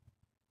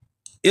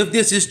 If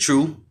this is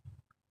true,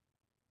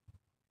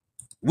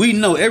 we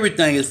know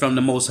everything is from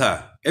the Most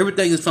High.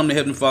 Everything is from the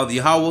Heavenly Father,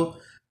 Yahweh,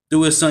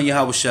 through His Son,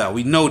 Yahweh Shah.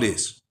 We know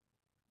this.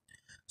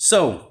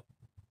 So,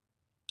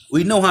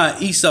 we know how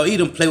Esau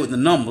Edom play with the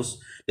numbers.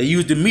 They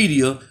use the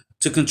media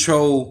to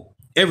control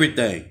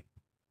everything.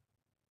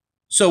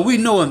 So, we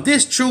know if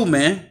this true,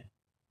 man,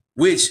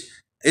 which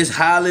is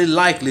highly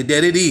likely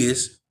that it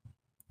is,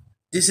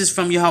 this is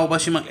from Yahweh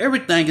Bashima.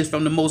 Everything is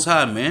from the Most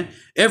High, man.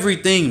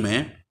 Everything,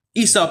 man.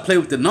 Esau play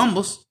with the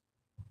numbers,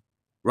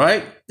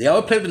 right? They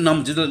always play with the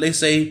numbers. Just like they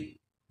say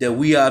that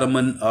we are the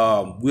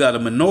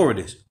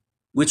minorities,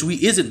 which we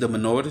isn't the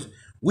minorities.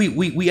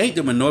 We ain't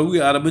the minority. We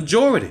are the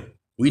majority.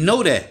 We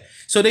know that.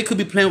 So they could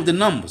be playing with the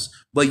numbers,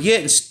 but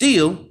yet and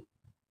still,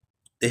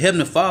 the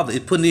Heavenly Father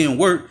is putting in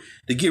work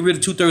to get rid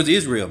of 2/3 of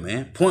Israel,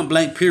 man. Point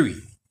blank.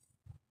 Period.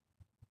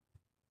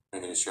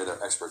 to share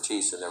their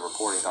expertise in their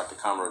reporting. Dr.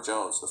 Conroe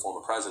Jones, the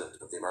former president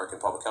of the American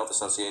Public Health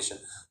Association,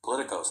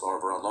 Politicos, Laura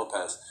Barone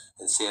Lopez,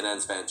 and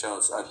CNN's Van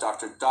Jones.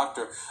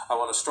 Doctor, I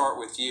want to start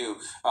with you,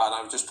 and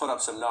I've just put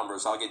up some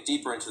numbers. I'll get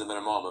deeper into them in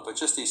a moment, but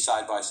just these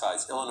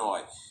side-by-sides.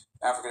 Illinois,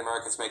 African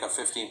Americans make up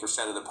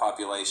 15% of the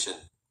population.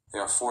 They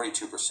are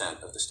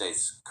 42% of the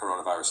state's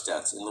coronavirus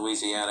deaths. In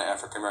Louisiana,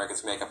 African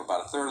Americans make up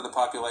about a third of the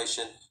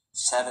population.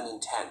 7 in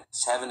 10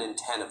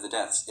 of the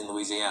deaths in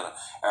Louisiana,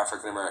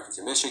 African Americans.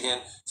 In Michigan,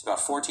 it's about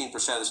 14%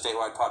 of the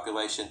statewide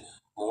population.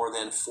 More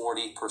than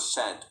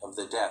 40% of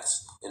the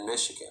deaths in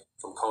Michigan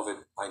from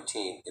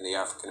COVID-19 in the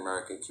African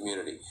American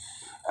community.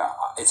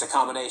 It's a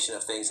combination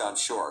of things, I'm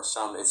sure.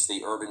 Some it's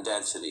the urban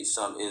density,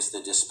 some is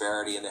the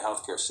disparity in the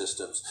healthcare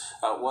systems.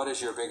 What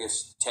is your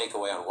biggest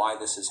takeaway on why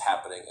this is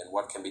happening and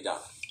what can be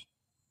done?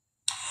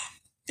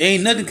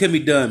 Ain't nothing can be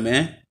done,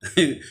 man.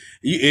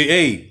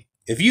 Hey,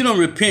 if you don't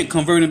repent,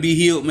 convert, and be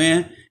healed,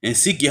 man, and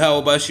seek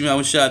Yahweh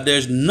Bashim Shah,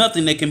 there's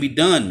nothing that can be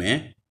done,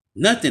 man.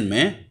 Nothing,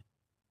 man.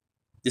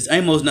 It's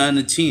Amos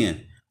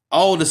 9:10.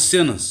 All the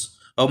sinners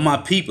of my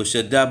people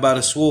shall die by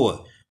the sword,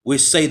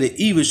 which say the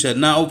evil shall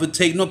not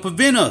overtake nor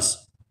prevent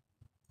us.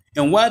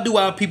 And why do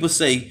our people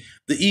say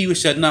the evil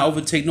shall not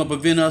overtake nor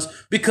prevent us?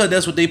 Because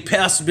that's what their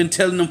pastors been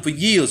telling them for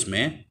years,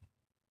 man.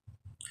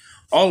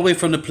 All the way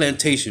from the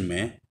plantation,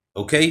 man.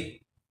 Okay?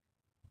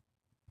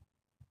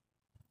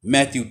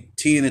 Matthew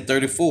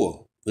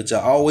 10:34, which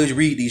I always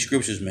read these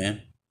scriptures,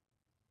 man.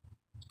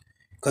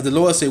 Because the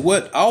Lord said,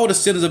 what? All the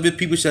sinners of his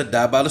people shall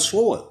die by the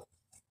sword.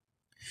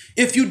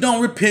 If you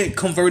don't repent,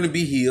 convert, and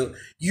be healed,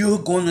 you're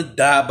going to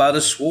die by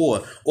the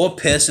sword or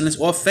pestilence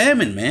or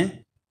famine,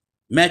 man.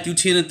 Matthew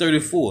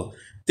 10:34.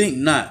 Think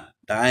not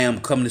that I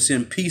am come to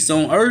send peace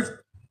on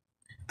earth.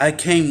 I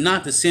came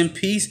not to send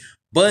peace,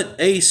 but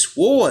a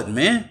sword,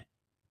 man.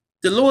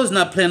 The Lord's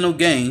not playing no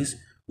games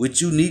with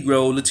you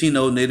Negro,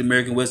 Latino, Native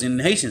American, West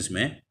Indian Haitians,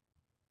 man.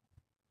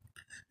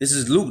 This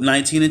is Luke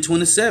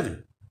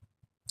 19:27.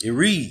 It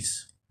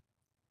reads,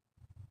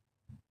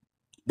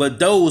 but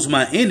those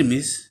my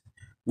enemies,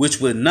 which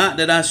would not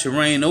that I should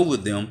reign over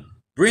them,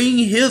 bring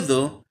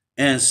hither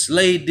and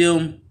slay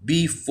them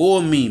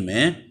before me,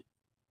 man.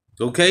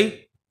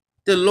 Okay?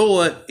 The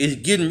Lord is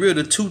getting rid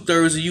of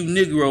 2/3 of you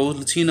Negroes,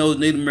 Latinos,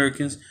 Native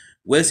Americans,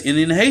 West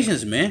Indian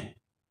Haitians, man.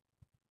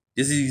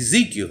 This is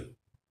Ezekiel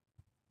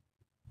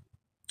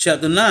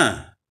chapter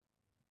 9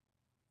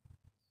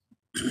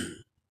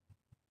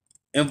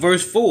 and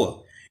verse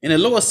 4. And the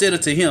Lord said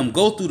unto him,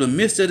 go through the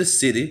midst of the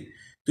city,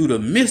 through the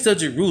midst of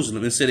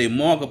Jerusalem, and set a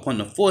mark upon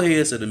the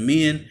foreheads of the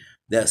men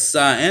that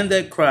sigh and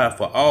that cry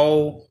for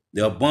all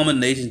the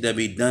abominations that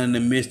be done in the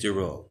midst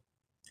thereof.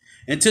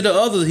 And to the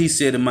others he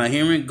said in my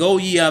hearing, go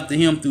ye after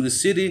him through the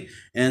city,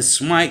 and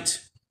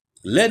smite.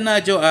 Let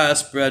not your eyes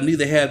spread,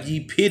 neither have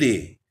ye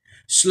pity.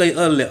 Slay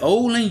utterly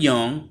old and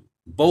young,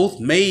 both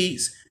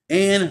maids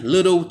and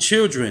little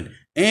children,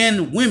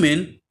 and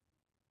women,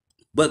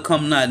 but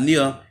come not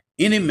near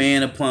any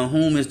man upon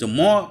whom is the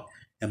mark,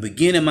 and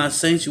begin in my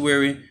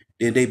sanctuary.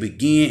 Then they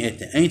begin at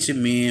the ancient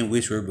men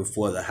which were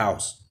before the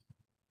house.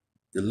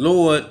 The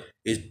Lord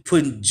is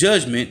putting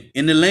judgment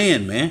in the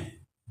land, man.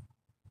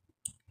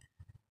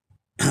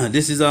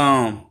 This is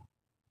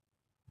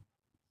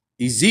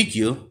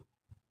Ezekiel.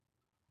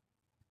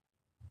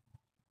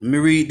 Let me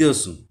read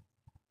this one.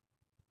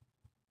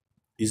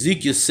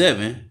 Ezekiel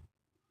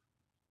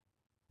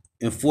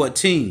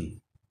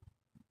 7:14.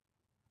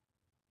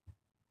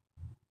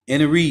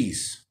 And it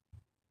reads,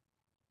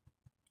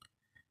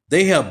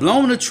 they have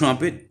blown the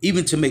trumpet,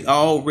 even to make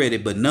all ready,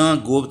 but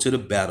none go up to the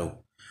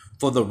battle.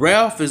 For the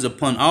wrath is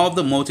upon all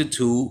the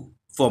multitude,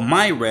 for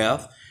my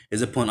wrath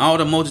is upon all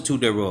the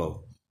multitude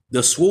thereof.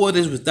 The sword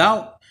is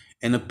without,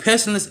 and the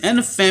pestilence and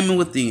the famine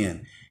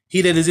within.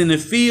 He that is in the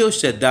field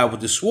shall die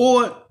with the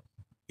sword,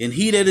 and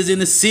he that is in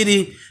the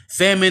city,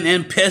 famine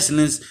and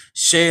pestilence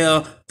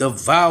shall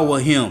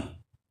devour him.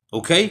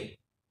 Okay?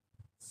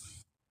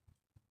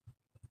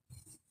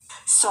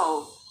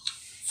 So,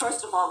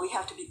 first of all, we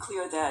have to be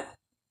clear that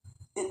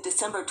in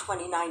December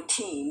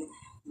 2019,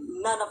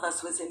 none of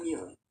us was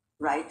immune,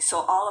 right?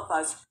 So all of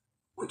us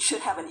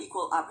should have an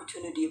equal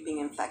opportunity of being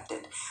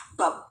infected.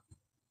 But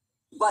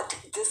what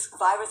this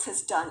virus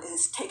has done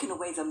is taken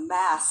away the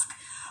mask,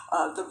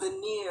 the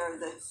veneer,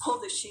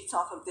 pulled the sheets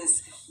off of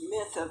this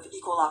myth of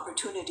equal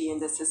opportunity in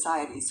this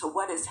society. So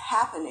what is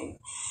happening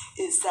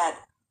is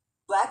that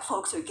Black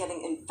folks are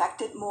getting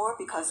infected more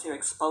because they're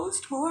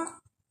exposed more.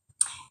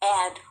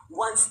 And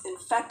once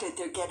infected,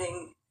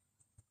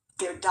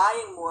 they're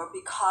dying more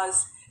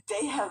because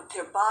they have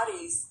their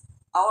bodies,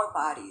 our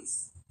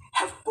bodies,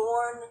 have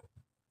borne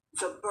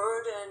the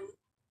burden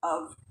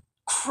of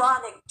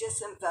chronic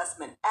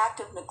disinvestment,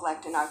 active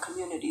neglect in our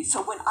community.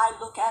 So when I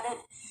look at it,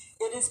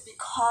 it is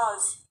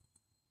because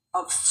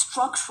of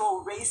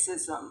structural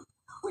racism,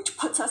 which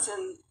puts us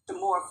in the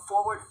more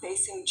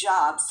forward-facing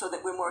jobs so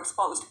that we're more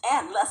exposed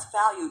and less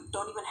valued,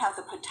 don't even have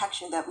the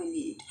protection that we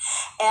need.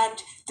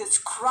 And this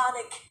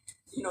chronic,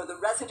 the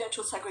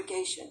residential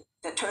segregation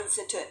that turns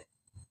into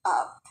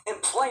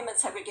employment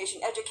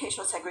segregation,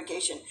 educational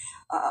segregation,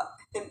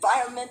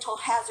 environmental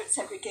hazard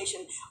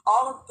segregation.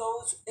 All of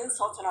those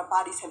insults in our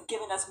bodies have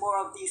given us more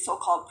of these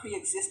so-called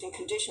pre-existing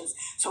conditions.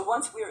 So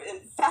once we're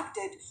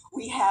infected,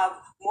 we have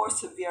more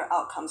severe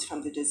outcomes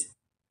from the disease.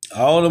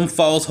 All them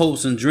false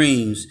hopes and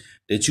dreams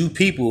that you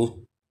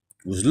people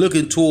was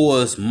looking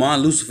towards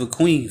Martin Lucifer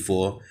Queen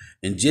for,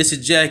 and Jesse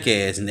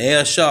Jackass and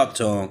Al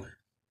Sharptongue,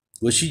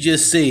 what she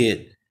just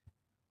said,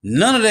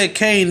 none of that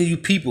came to you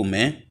people,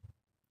 man.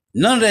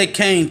 None of that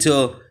came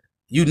to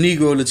you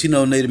Negro,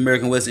 Latino, Native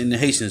American, West Indian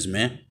Haitians,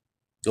 man.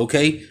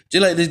 Okay?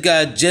 Just like this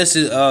guy,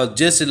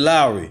 Jesse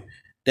Lowry,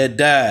 that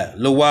died a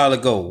little while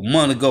ago, a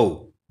month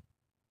ago.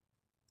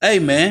 Hey,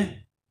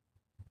 man,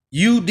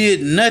 you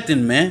did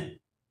nothing, man.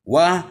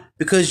 Why?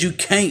 Because you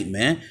can't,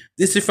 man.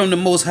 This is from the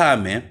Most High,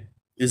 man.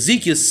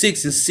 Ezekiel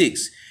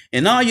 6:6.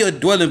 In all your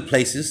dwelling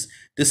places,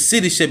 the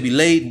city shall be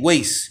laid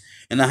waste,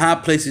 and the high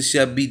places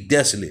shall be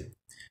desolate.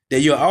 That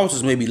your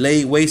altars may be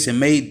laid waste and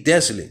made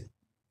desolate,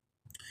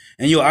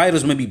 and your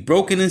idols may be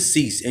broken and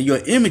cease, and your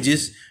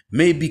images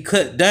may be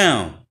cut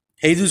down.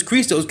 Jesus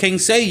Christos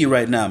can't save you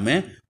right now,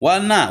 man. Why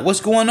not?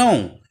 What's going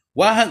on?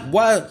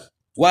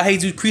 Why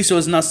Jesus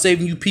Christos is not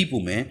saving you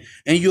people, man?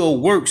 And your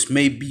works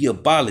may be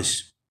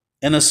abolished,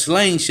 and a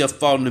slain shall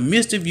fall in the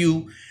midst of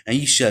you, and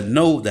you shall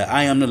know that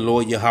I am the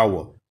Lord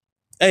Yahweh.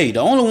 Hey,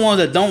 the only ones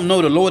that don't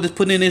know the Lord that's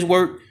putting in his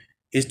work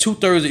is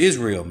 2/3 of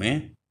Israel,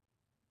 man.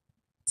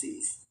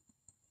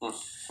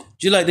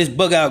 Just like this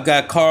bug out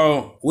guy,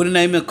 Carl, what the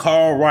name is?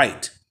 Carl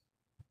Wright.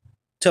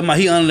 Talking about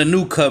he under the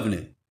new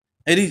covenant.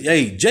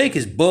 Hey, Jake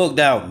is bugged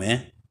out,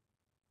 man.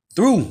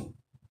 Through.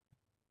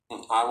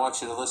 I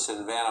want you to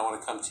listen, Van, I want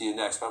to come to you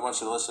next, but I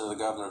want you to listen to the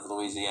governor of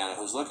Louisiana,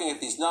 who's looking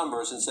at these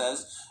numbers and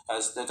says,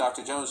 as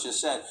Dr. Jones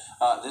just said,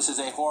 this is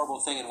a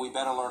horrible thing and we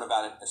better learn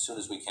about it as soon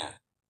as we can.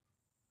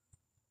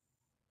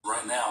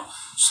 Right now,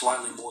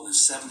 slightly more than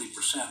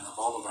 70% of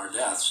all of our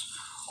deaths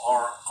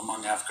are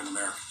among African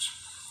Americans,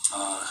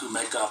 who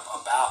make up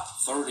about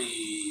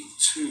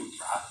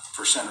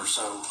 32% or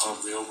so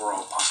of the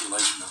overall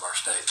population of our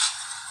state.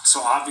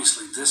 So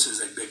obviously this is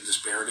a big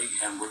disparity,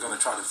 and we're going to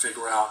try to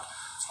figure out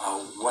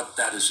what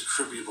that is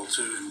attributable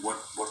to and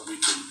what we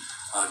can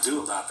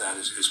do about that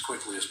as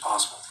quickly as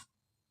possible.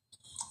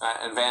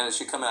 And Van, as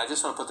you come in, I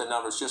just want to put the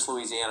numbers, just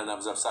Louisiana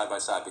numbers up side by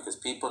side, because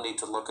people need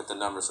to look at the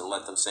numbers and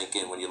let them sink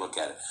in when you look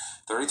at it.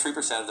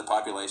 33% of the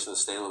population of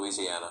the state of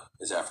Louisiana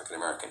is African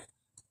American.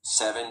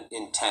 7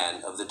 in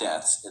 10 of the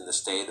deaths in the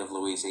state of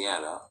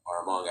Louisiana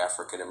are among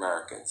African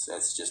Americans.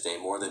 That's just a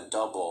more than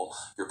double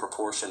your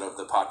proportion of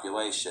the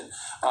population.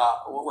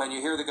 When you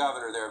hear the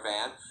governor there,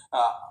 Van,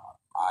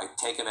 I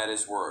take him at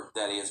his word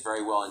that he is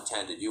very well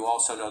intended. You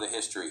also know the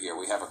history here.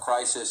 We have a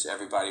crisis,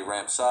 everybody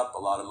ramps up, a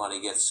lot of money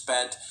gets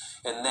spent,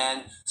 and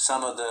then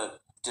some of the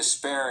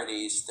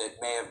disparities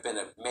that may have been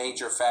a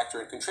major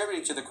factor in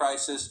contributing to the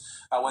crisis,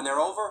 when they're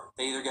over,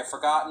 they either get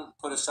forgotten,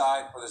 put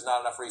aside, or there's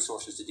not enough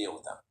resources to deal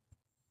with them.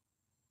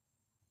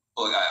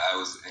 Well, I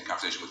was in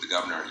conversation with the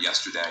governor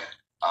yesterday.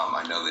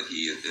 I know that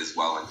he is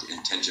well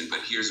intentioned,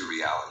 but here's a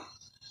reality.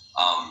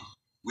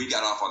 We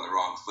got off on the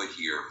wrong foot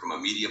here from a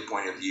media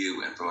point of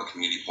view and from a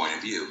community point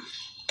of view.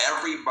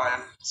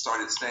 Everybody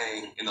started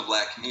saying in the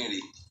Black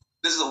community,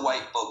 this is a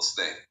white folks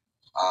thing.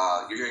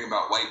 You're hearing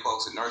about white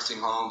folks in nursing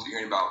homes. You're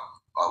hearing about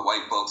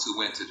white folks who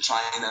went to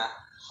China.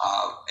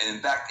 And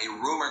in fact, a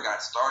rumor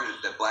got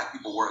started that Black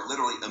people were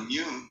literally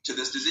immune to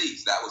this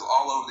disease. That was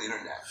all over the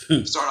internet.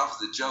 It started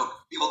off as a joke.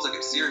 People took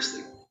it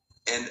seriously.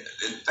 And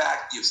in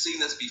fact, you've seen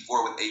this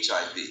before with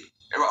HIV.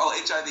 Everybody, oh,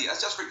 HIV, that's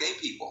just for gay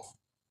people.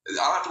 I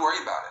don't have to worry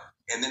about it.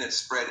 And then it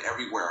spread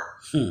everywhere.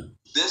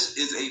 This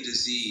is a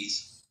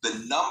disease. The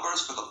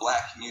numbers for the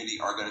Black community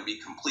are going to be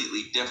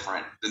completely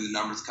different than the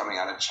numbers coming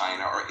out of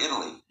China or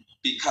Italy,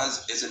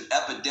 because it's an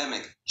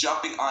epidemic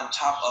jumping on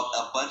top of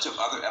a bunch of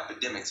other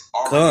epidemics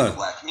already in the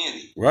Black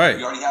community. Right.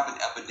 We already have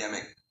an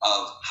epidemic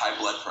of high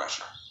blood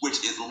pressure, which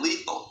is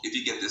lethal if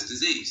you get this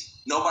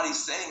disease.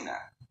 Nobody's saying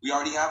that. We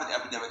already have an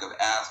epidemic of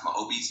asthma,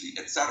 obesity,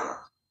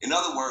 etc. In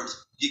other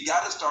words, you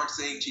got to start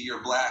saying to your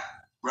Black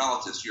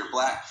relatives, to your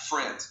Black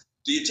friends,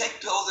 do you take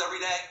pills every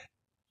day?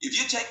 If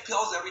you take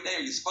pills every day,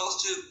 are you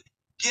supposed to?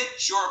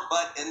 Get your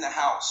butt in the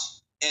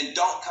house and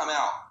don't come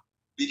out,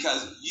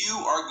 because you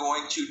are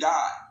going to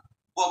die.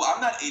 Well, I'm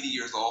not 80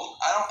 years old.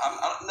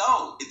 I don't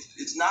know.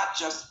 It's not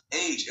just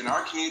age. In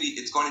our community,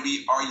 it's going to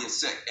be, are you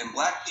sick? And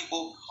Black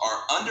people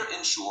are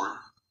underinsured,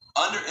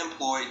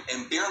 underemployed,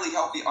 and barely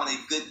healthy on a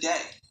good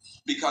day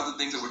because of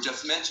things that were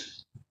just mentioned.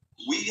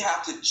 We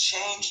have to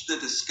change the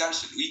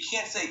discussion. We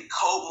can't say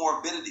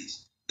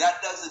comorbidities.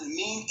 That doesn't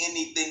mean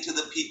anything to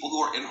the people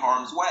who are in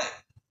harm's way.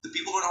 The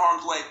people who are in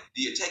harm's way,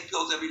 do you take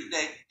pills every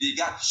day? Do you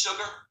got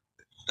sugar,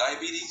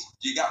 diabetes?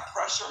 Do you got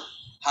pressure,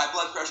 high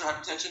blood pressure,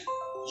 hypertension?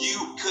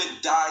 You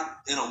could die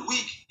in a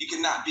week. You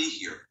cannot be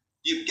here.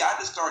 You've got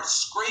to start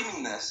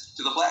screaming this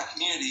to the Black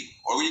community,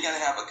 or you're going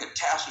to have a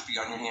catastrophe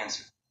on your hands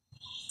here.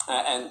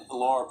 And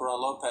Laura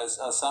Barone Lopez,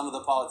 some of the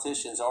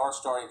politicians are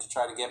starting to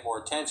try to get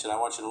more attention. I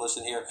want you to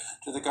listen here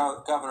to the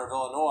governor of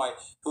Illinois,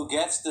 who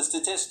gets the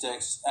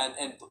statistics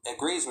and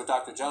agrees with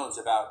Dr. Jones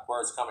about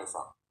where it's coming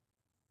from.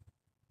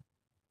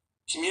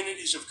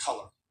 Communities of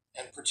color,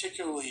 and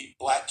particularly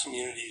Black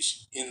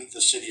communities in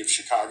the city of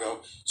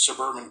Chicago,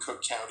 suburban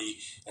Cook County,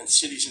 and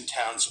cities and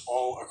towns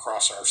all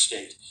across our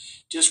state,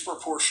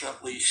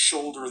 disproportionately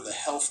shoulder the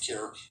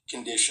healthcare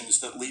conditions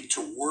that lead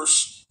to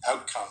worse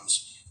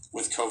outcomes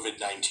with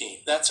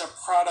COVID-19. That's a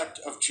product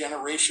of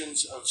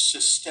generations of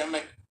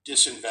systemic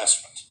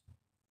disinvestment.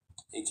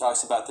 He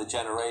talks about the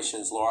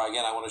generations. Laura,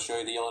 again, I want to show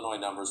you the Illinois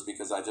numbers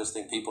because I just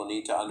think people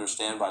need to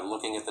understand by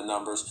looking at the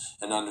numbers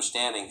and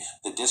understanding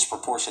the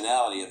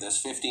disproportionality of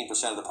this. 15%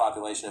 of the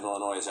population of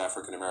Illinois is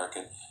African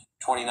American,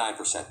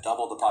 29%,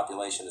 double the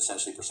population,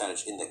 essentially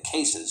percentage in the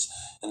cases,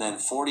 and then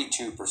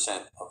 42%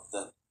 of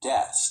the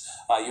deaths.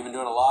 You've been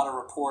doing a lot of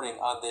reporting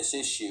on this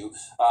issue.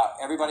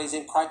 Everybody's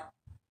in crisis.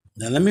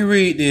 Now let me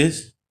read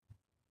this.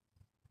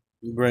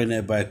 Let me bring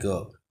that back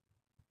up.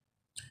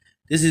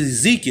 This is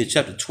Ezekiel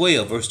chapter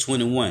 12, verse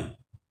 21.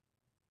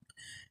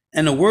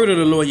 And the word of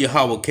the Lord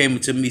Yahweh came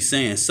unto me,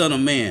 saying, Son of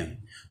man,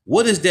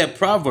 what is that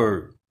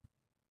proverb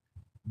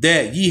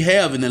that ye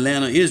have in the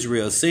land of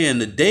Israel, saying,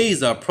 the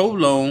days are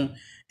prolonged,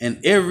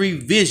 and every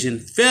vision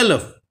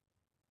faileth?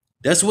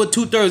 That's what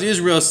 2/3 of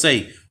Israel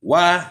say.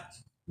 Why?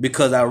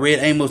 Because I read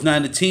Amos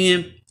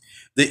 9-10.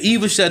 The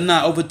evil shall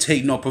not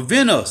overtake nor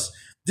prevent us.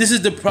 This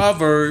is the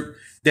proverb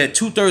that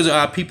 2/3 of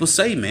our people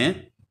say,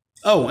 man.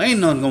 Oh, ain't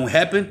nothing gonna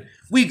happen.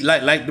 We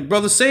like the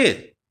brother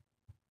said.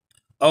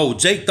 Oh,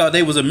 Jake thought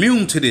they was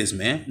immune to this,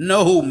 man.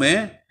 No,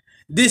 man.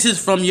 This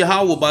is from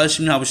Yahweh by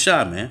Hashem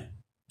Yahushua, man.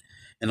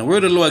 And the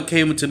word of the Lord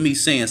came unto me,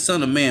 saying,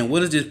 Son of man,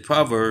 what is this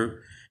proverb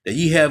that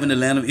ye have in the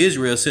land of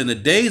Israel, saying, the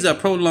days are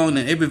prolonged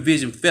and every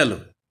vision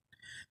faileth?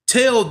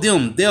 Tell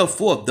them,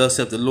 therefore, thus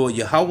saith the Lord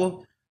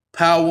Yahweh,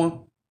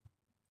 power,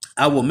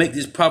 I will make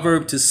this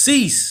proverb to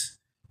cease.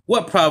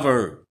 What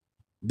proverb?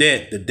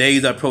 That the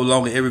days are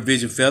prolonged and every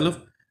vision faileth?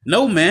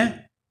 No,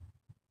 man.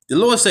 The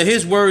Lord said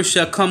his word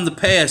shall come to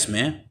pass,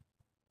 man.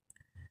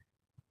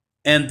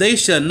 And they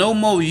shall no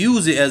more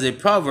use it as a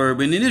proverb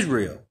in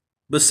Israel.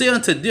 But say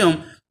unto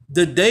them,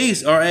 the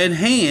days are at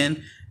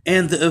hand,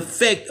 and the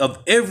effect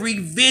of every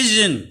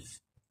vision.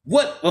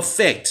 What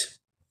effect?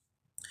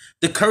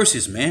 The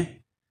curses,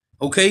 man.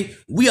 Okay?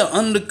 We are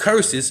under the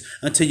curses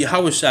until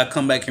Yahweh shall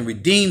come back and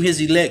redeem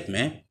his elect,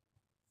 man.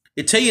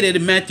 It tell you that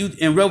in Matthew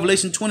and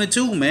Revelation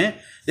 22, man.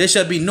 There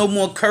shall be no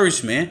more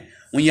curse, man,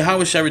 when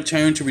Yahweh shall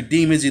return to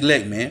redeem his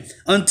elect, man.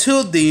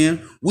 Until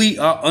then, we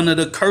are under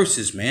the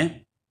curses,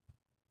 man.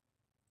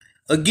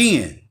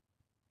 Again,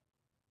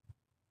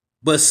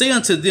 but say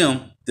unto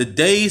them, the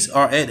days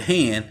are at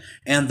hand,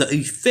 and the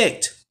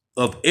effect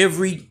of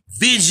every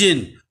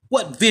vision.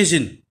 What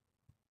vision?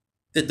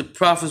 That the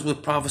prophets were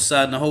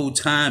prophesying the whole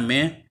time,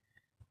 man.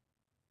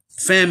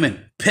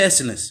 Famine,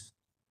 pestilence,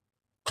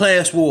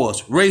 class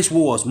wars, race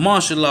wars,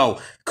 martial law,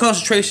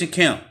 concentration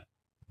camp,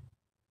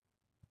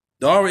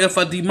 the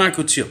RFID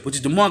microchip, which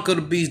is the mark of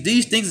the beast.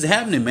 These things are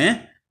happening,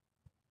 man.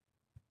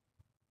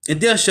 And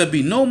there shall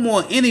be no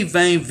more any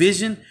vain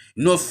vision,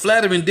 nor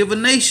flattering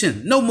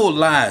divination. No more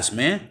lies,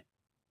 man,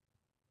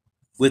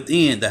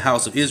 within the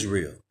house of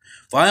Israel.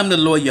 For I am the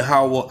Lord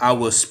Yahweh, I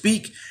will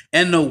speak,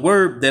 and the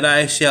word that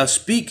I shall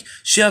speak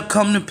shall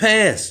come to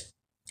pass.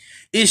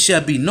 It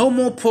shall be no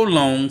more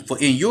prolonged, for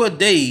in your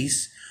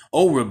days,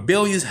 O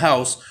rebellious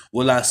house,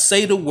 will I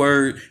say the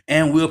word,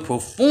 and will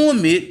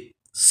perform it,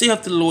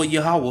 saith the Lord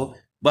Yahweh,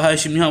 by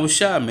Hashem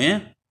Yahushua,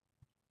 man.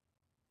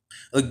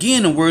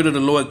 Again, the word of the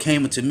Lord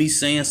came unto me,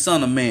 saying,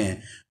 Son of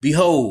man,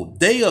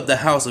 behold, they of the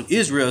house of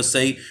Israel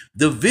say,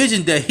 the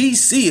vision that he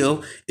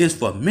sealed is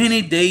for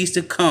many days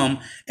to come,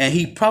 and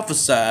he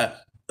prophesied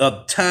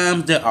of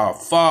times that are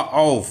far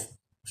off.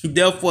 He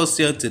therefore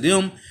said to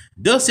them,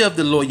 thus saith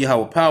the Lord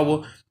Yahweh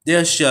power,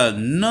 there shall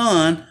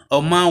none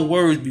of my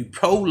words be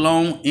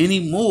prolonged any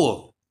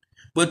more,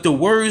 but the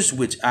words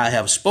which I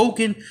have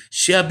spoken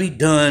shall be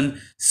done,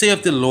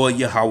 saith the Lord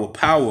Yahweh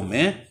power,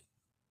 man.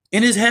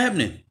 And it's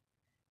happening.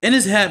 And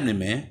it's happening,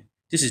 man.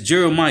 This is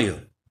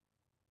Jeremiah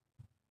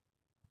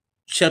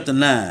chapter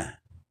 9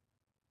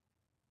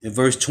 and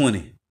verse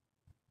 20.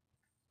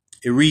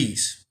 It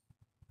reads,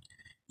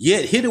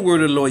 yet hear the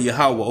word of the Lord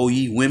Yahweh, O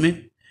ye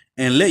women,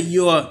 and let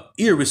your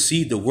ear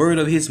receive the word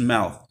of his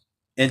mouth,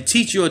 and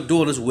teach your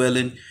daughters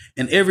wailing,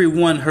 and every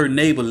one her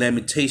neighbor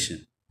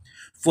lamentation.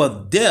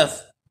 For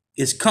death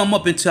is come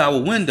up into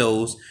our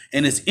windows,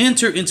 and is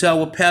entered into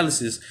our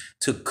palaces,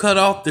 to cut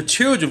off the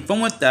children from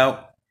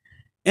without,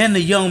 and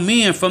the young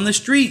men from the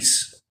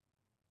streets.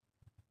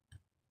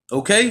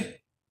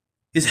 Okay?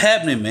 It's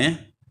happening,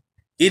 man.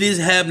 It is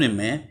happening,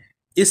 man.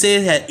 It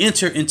said it had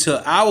entered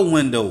into our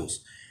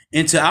windows,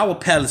 into our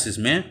palaces,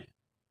 man.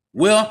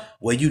 Well,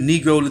 where you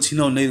Negro,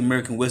 Latino, Native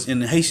American, West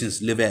Indian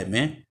Haitians live at,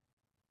 man.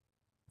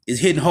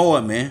 It's hitting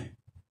hard, man.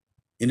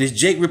 And is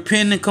Jake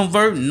repenting and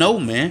converting? No,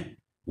 man.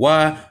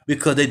 Why?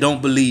 Because they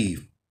don't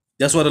believe.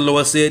 That's why the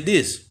Lord said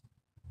this.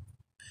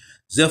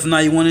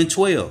 Zephaniah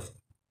 1:12.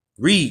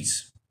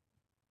 reads,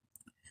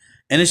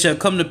 and it shall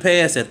come to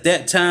pass at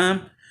that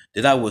time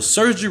that I will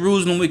search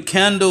Jerusalem with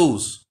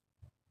candles.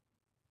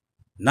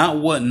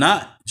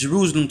 Not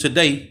Jerusalem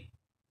today,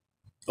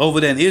 over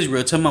there in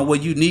Israel, talking about where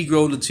you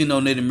Negro, Latino,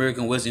 Native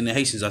American, West Indian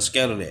Haitians are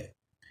scattered at.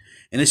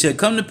 And it shall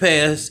come to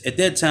pass at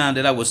that time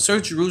that I will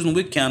search Jerusalem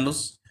with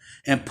candles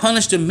and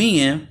punish the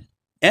men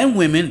and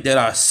women that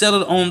are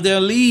settled on their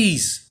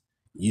lees.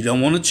 You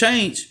don't want to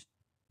change.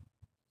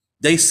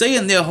 They say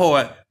in their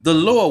heart, the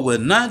Lord will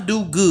not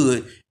do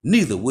good,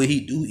 neither will he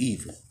do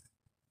evil.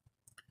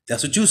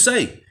 That's what you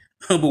say.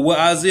 But what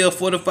Isaiah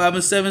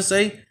 45:7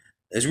 say?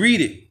 Let's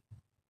read it.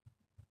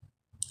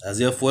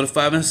 Isaiah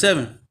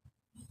 45:7.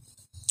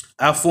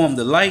 I form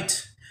the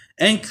light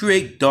and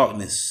create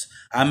darkness.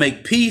 I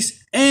make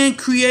peace and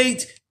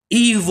create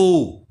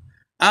evil.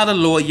 I, the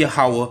Lord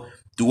Yahweh,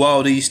 do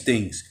all these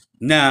things.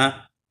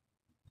 Now,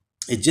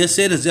 it just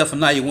said in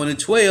Zephaniah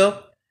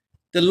 1:12,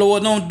 the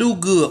Lord don't do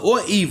good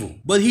or evil.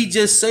 But he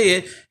just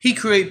said he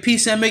create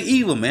peace and make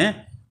evil,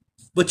 man.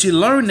 But you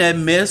learn that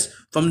mess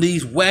from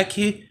these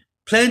wacky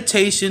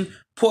plantation,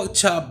 pork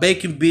chop,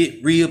 bacon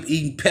bit, rib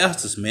eating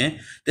pastors, man.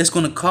 That's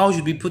going to cause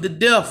you to be put to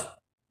death.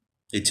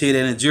 They tell you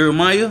that in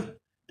Jeremiah,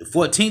 the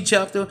 14th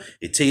chapter.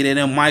 They tell you that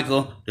in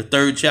Micah, the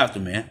 3rd chapter,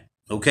 man.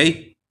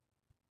 Okay?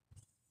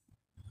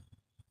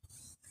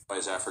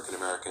 As African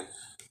American,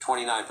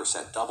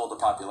 29%, double the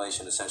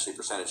population, essentially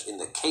percentage in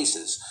the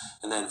cases,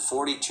 and then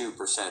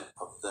 42%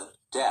 of the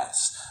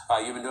deaths.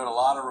 You've been doing a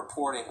lot of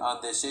reporting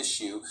on this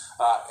issue.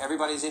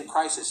 Everybody's in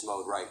crisis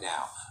mode right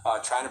now,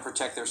 trying to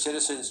protect their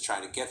citizens,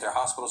 trying to get their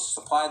hospitals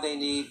the supply they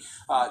need.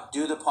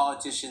 Do the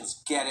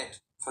politicians get it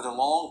for the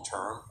long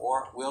term,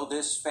 or will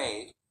this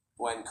fade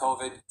when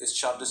COVID is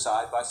shoved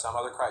aside by some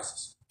other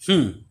crisis?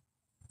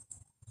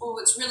 Well,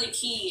 what's really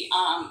key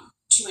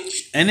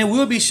and it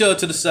will be shoved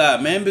to the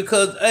side, man,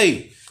 because,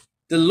 hey,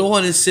 the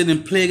Lord is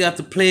sending plague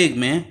after plague,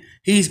 man.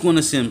 He's going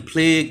to send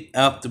plague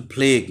after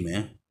plague,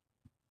 man.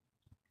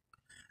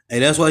 Hey,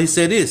 that's why he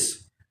said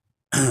this.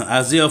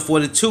 Isaiah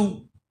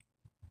 42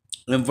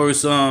 in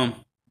verse 9.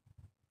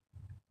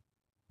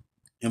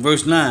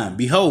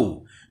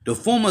 Behold, the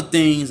former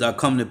things are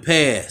come to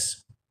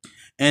pass,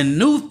 and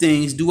new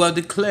things do I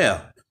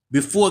declare.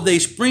 Before they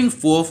spring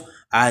forth,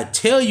 I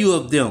tell you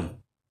of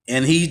them.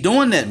 And he's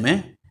doing that,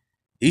 man.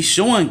 He's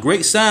showing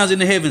great signs in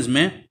the heavens,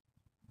 man.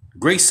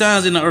 Great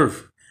signs in the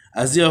earth.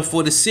 Isaiah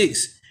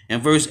 46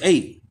 and verse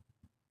 8.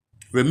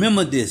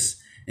 Remember this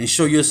and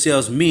show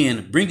yourselves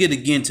men. Bring it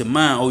again to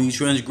mind, O you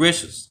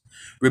transgressors.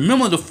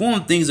 Remember the former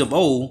things of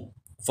old,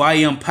 for I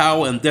am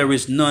power and there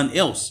is none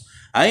else.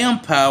 I am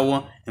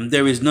power and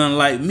there is none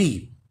like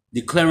me,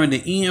 declaring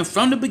the end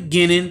from the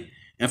beginning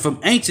and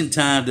from ancient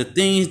times the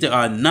things that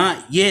are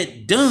not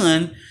yet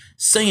done,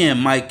 saying,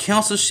 my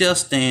counsel shall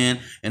stand,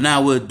 and I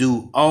will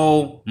do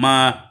all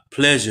my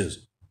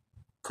pleasures.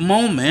 Come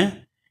on,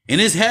 man. And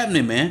it's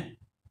happening, man.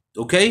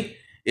 Okay?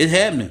 It's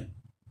happening.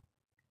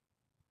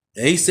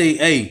 They say,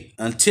 hey,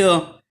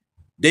 until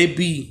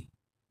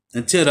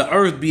the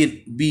earth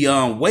be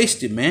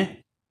wasted,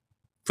 man.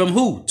 From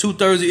who?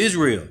 2/3 of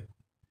Israel.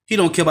 He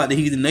don't care about the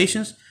heathen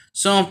nations.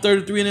 Psalm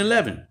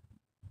 33:11.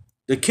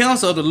 The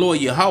counsel of the Lord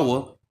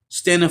Yahweh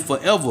standing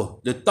forever,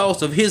 the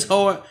thoughts of his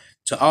heart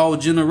to all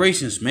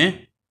generations,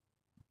 man.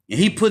 And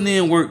he putting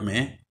in work,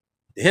 man.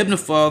 The Heavenly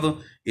Father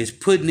is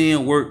putting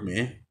in work,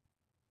 man.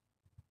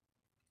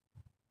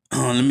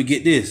 Let me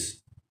get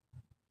this.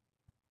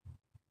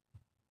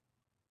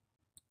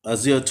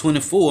 Isaiah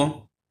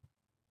 24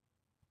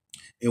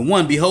 and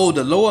 1. Behold,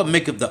 the Lord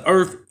maketh the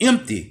earth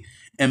empty,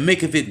 and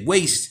maketh it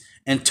waste,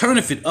 and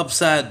turneth it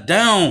upside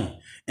down,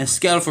 and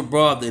scattereth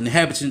abroad the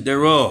inhabitants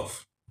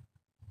thereof.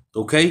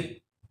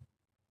 Okay?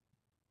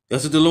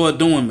 That's what the Lord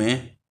doing,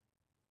 man.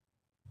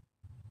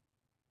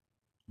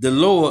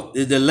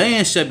 The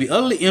land shall be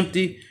utterly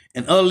empty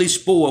and utterly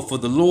spoiled, for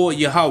the Lord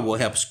Yahweh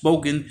have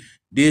spoken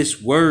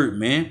this word,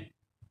 man.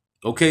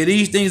 Okay,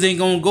 these things ain't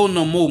gonna go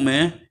no more,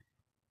 man.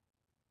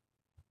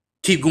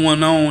 Keep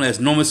going on as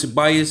normacy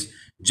bias.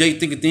 Jake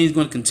thinking things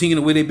gonna continue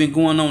the way they've been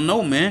going on.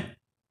 No, man.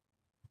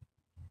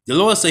 The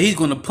Lord said he's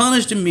gonna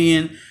punish the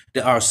men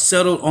that are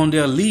settled on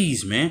their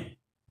lees, man.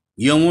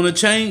 You don't want to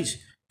change?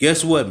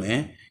 Guess what,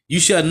 man? You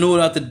shall know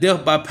it after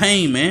death by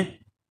pain, man.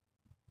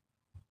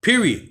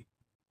 Period.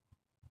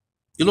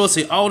 The Lord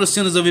said, all the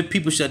sinners of his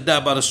people shall die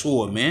by the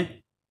sword,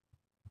 man.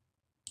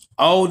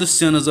 All the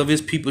sinners of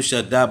his people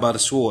shall die by the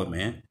sword,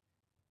 man.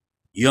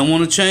 You don't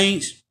want to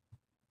change?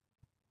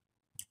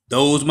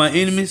 Those my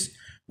enemies,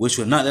 which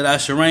were not that I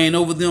should reign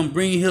over them,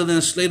 bring hither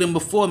and slay them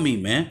before me,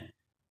 man.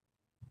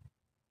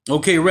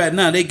 Okay, right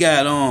now they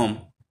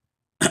got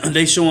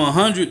they showing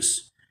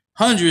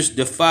hundreds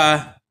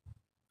defy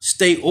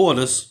state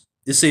orders.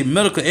 They say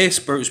medical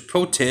experts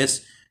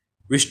protest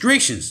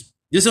restrictions.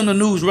 This on the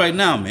news right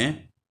now,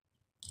 man.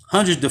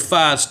 Hundreds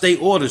defy state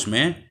orders,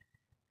 man.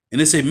 And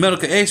they say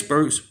medical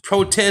experts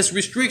protest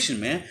restriction,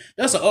 man.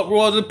 That's an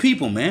uproar of the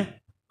people, man.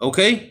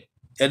 Okay?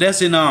 And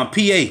that's in PA.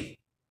 Hey,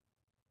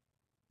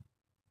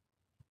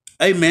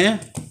 man.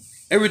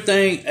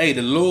 Everything, hey,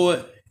 the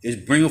Lord is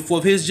bringing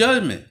forth his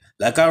judgment.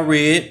 like I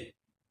read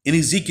in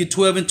Ezekiel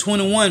 12 and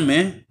 21,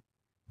 man.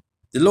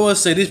 The Lord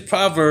said this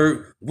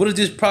proverb, what is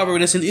this proverb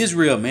that's in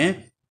Israel,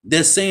 man?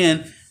 That's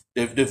saying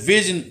the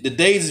vision, the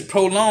days is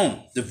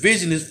prolonged. The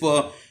vision is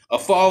for a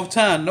far off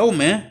time. No,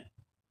 man.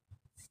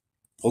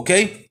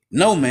 Okay?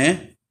 No,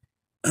 man.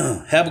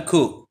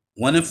 Habakkuk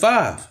 1 and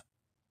 5.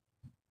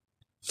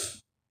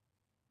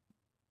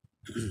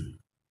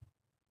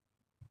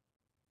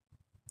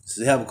 This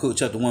is Habakkuk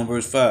chapter 1,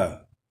 verse 5.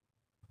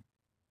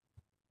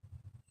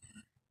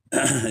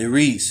 It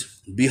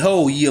reads,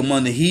 behold, ye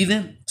among the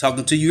heathen,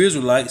 talking to you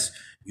Israelites,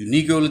 you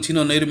Negro,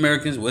 Latino, Native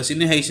Americans, West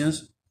Indian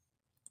Haitians.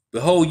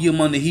 Behold, ye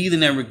among the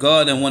heathen, and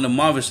regard and wonder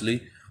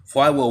marvelously,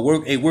 for I will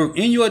work a work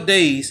in your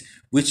days,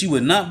 which you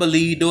would not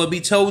believe, though it be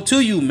told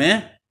to you,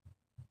 man.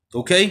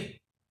 Okay?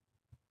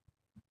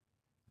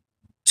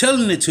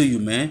 Telling it to you,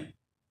 man.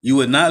 You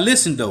would not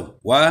listen, though.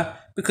 Why?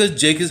 Because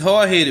Jake is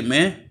hard-headed,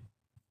 man.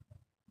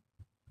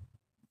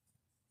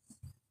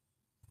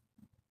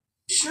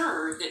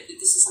 Sure that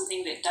this is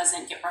something that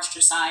doesn't get brushed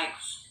aside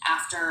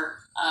after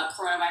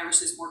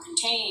coronaviruses were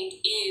contained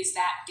is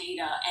that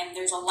data, and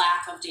there's a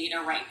lack of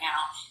data right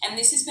now. And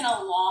this has been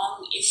a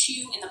long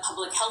issue in the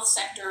public health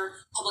sector.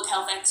 Public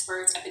health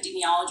experts,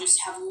 epidemiologists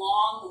have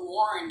long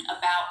warned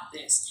about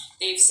this.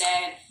 They've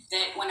said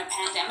that when a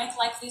pandemic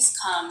like this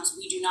comes,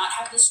 we do not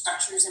have the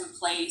structures in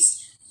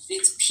place.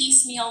 It's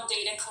piecemeal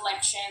data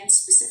collection,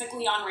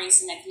 specifically on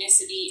race and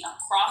ethnicity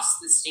across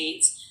the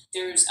states.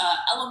 There's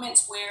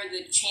elements where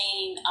the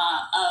chain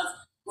of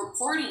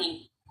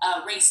reporting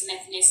race and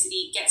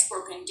ethnicity gets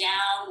broken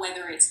down,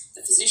 whether it's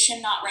the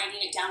physician not writing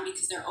it down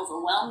because they're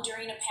overwhelmed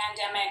during a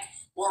pandemic,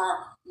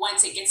 or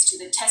once it gets to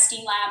the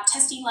testing lab.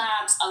 Testing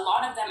labs, a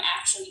lot of them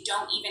actually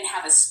don't even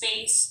have a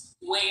space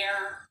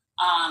where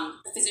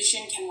the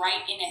physician can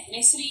write in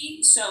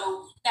ethnicity.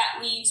 So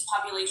that leaves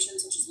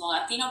populations such as the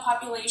Latino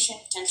population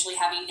potentially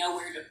having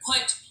nowhere to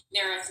put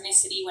their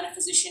ethnicity when a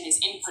physician is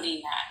inputting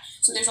that.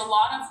 So there's a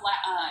lot of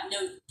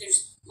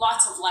there's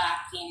lots of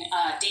lacking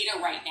data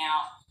right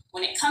now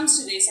when it comes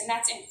to this, and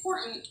that's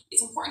important.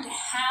 It's important to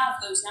have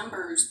those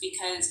numbers,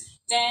 because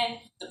then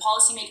the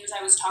policymakers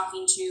I was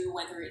talking to,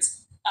 whether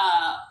it's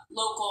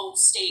local,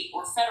 state,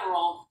 or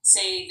federal,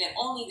 say that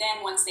only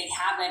then, once they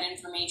have that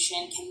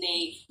information, can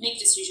they make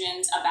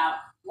decisions about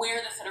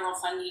where the federal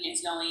funding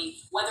is going,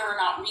 whether or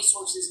not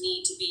resources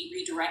need to be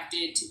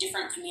redirected to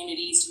different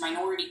communities, to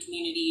minority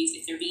communities,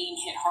 if they're being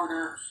hit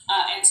harder.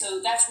 And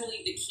so that's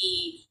really the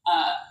key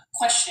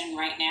question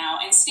right now.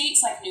 And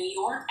states like New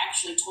York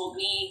actually told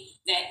me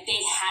that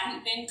they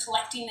hadn't been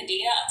collecting the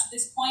data up to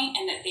this point,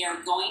 and that they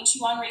are going to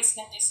on race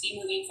and ethnicity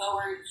moving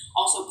forward.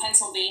 Also,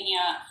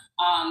 Pennsylvania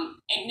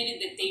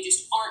admitted that they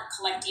just aren't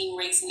collecting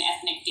race and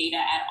ethnic data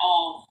at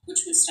all,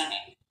 which was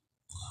stunning.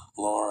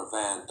 Laura,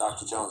 Van,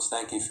 Dr. Jones,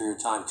 thank you for your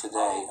time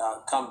today.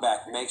 Come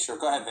back. Make sure.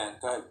 Go ahead, Van.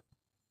 Go ahead.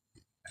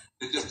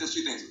 Just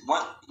two things.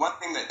 One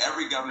thing that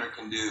every governor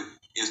can do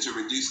is to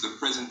reduce the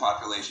prison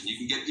population. You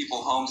can get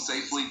people home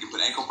safely. You can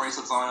put ankle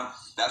bracelets on them.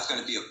 That's going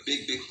to be a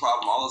big, big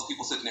problem. All those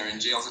people sitting there in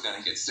jails are going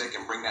to get sick,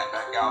 and bring that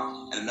back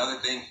out. And another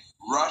thing,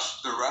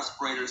 rush the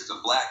respirators to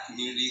black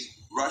communities.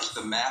 Rush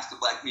the masks to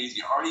black communities.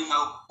 You already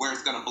know where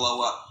it's going to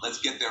blow up. Let's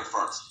get there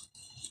first.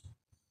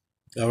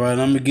 All right,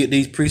 I'm going to get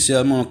these precepts.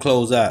 I'm going to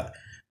close out.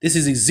 This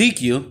is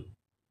Ezekiel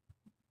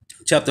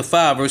chapter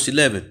 5, verse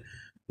 11.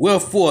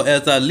 Wherefore,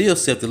 as I live,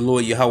 saith the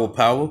Lord Yahweh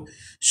power,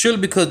 surely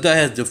because thou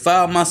hast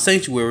defiled my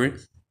sanctuary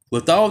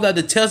with all thy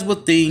detestable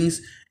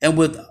things and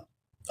with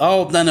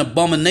all thine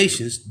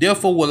abominations,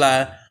 therefore will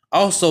I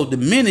also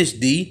diminish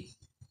thee,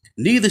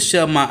 neither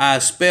shall my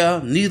eyes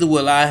spare, neither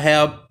will I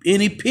have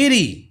any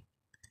pity.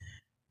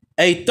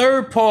 A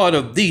third part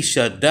of thee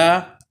shall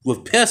die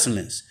with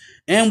pestilence,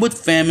 and with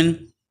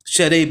famine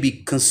shall they be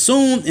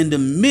consumed in the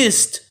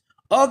midst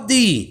of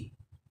thee,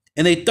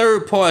 and a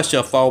third part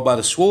shall fall by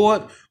the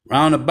sword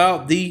round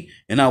about thee,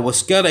 and I will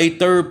scatter a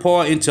third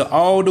part into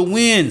all the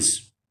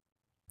winds,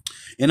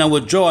 and I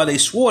will draw out a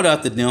sword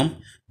after them.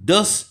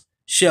 Thus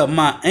shall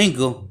my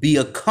anger be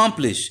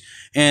accomplished,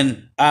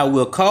 and I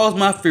will cause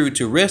my fury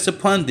to rest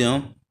upon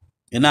them,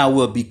 and I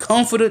will be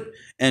comforted,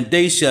 and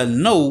they shall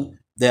know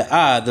that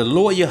I, the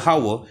Lord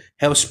Yahweh,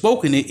 have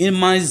spoken it in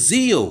my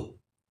zeal,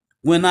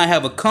 when I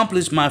have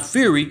accomplished my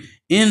fury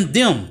in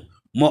them.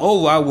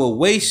 Moreover, I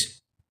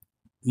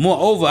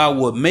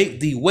will make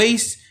thee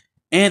waste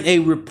and a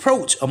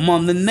reproach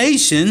among the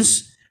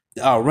nations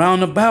that are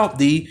round about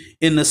thee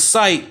in the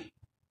sight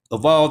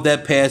of all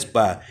that pass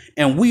by.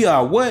 And we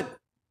are what?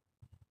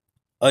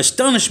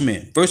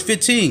 Astonishment. Verse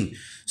 15.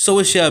 So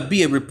it shall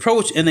be a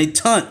reproach and a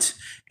taunt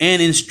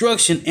and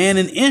instruction and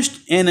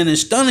an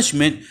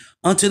astonishment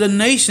unto the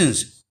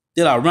nations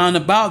that are round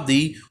about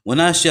thee, when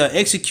I shall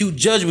execute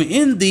judgment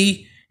in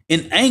thee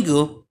in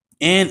anger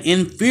and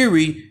in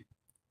fury,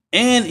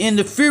 and in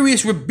the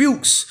furious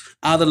rebukes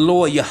I, the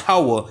Lord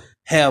Yahweh,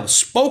 have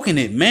spoken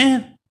it,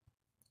 man.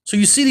 So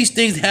you see these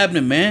things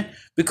happening, man,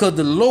 because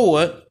the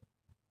Lord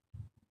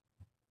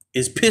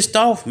is pissed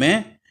off,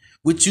 man,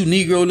 with you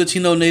Negro,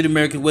 Latino, Native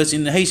American, West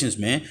Indian Haitians,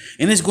 man.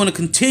 And it's going to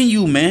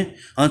continue, man,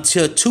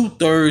 until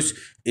 2/3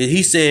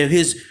 He said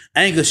his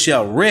anger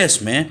shall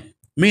rest, man.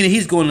 Meaning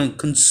he's going to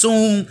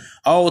consume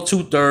all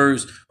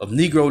 2/3 of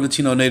Negro,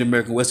 Latino, Native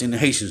American, West Indian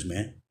Haitians,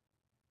 man.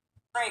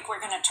 Break, we're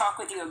going to talk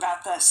with you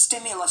about the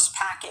stimulus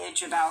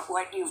package, about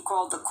what you've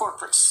called the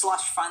corporate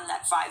slush fund,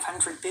 that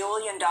 $500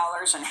 billion,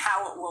 and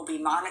how it will be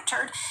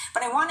monitored.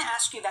 But I want to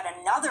ask you about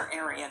another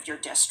area of your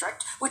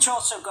district, which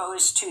also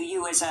goes to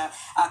you as a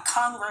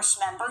Congress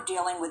member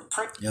dealing with...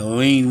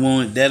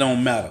 That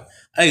don't matter.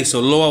 Hey,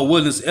 so Lord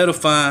Williams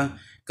edifying,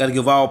 got to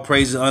give all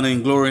praise, honor,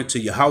 and glory to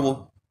Yahweh,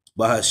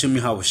 Bahashim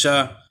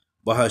Yahushua,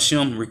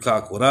 Bahashim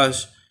Rikah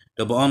Kodash,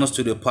 double honors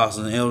to the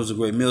apostles and elders of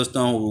Great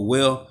Millstone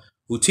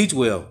who teach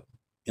well.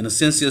 In a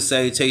sincere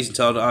salutation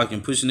to all the ark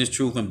and pushing this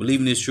truth and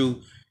believing this truth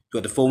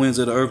throughout the four ends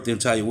of the earth, the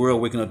entire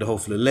world, waking up the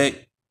hopeful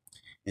elect.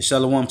 And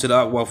shalom to the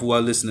Akwaf who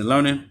are listening and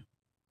learning,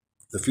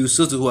 the few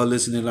sisters who are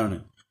listening and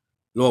learning.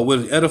 Lord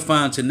willing,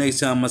 edifying till next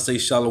time I say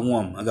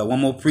shalom. I got one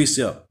more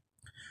precept.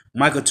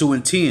 Micah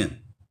 2:10.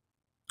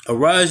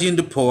 Arise ye and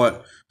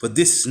depart, for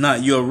this is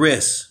not your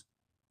rest.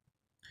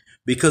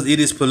 Because it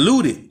is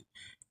polluted,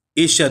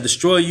 it shall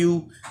destroy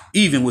you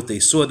even with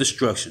a sore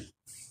destruction.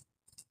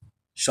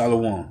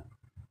 Shalom.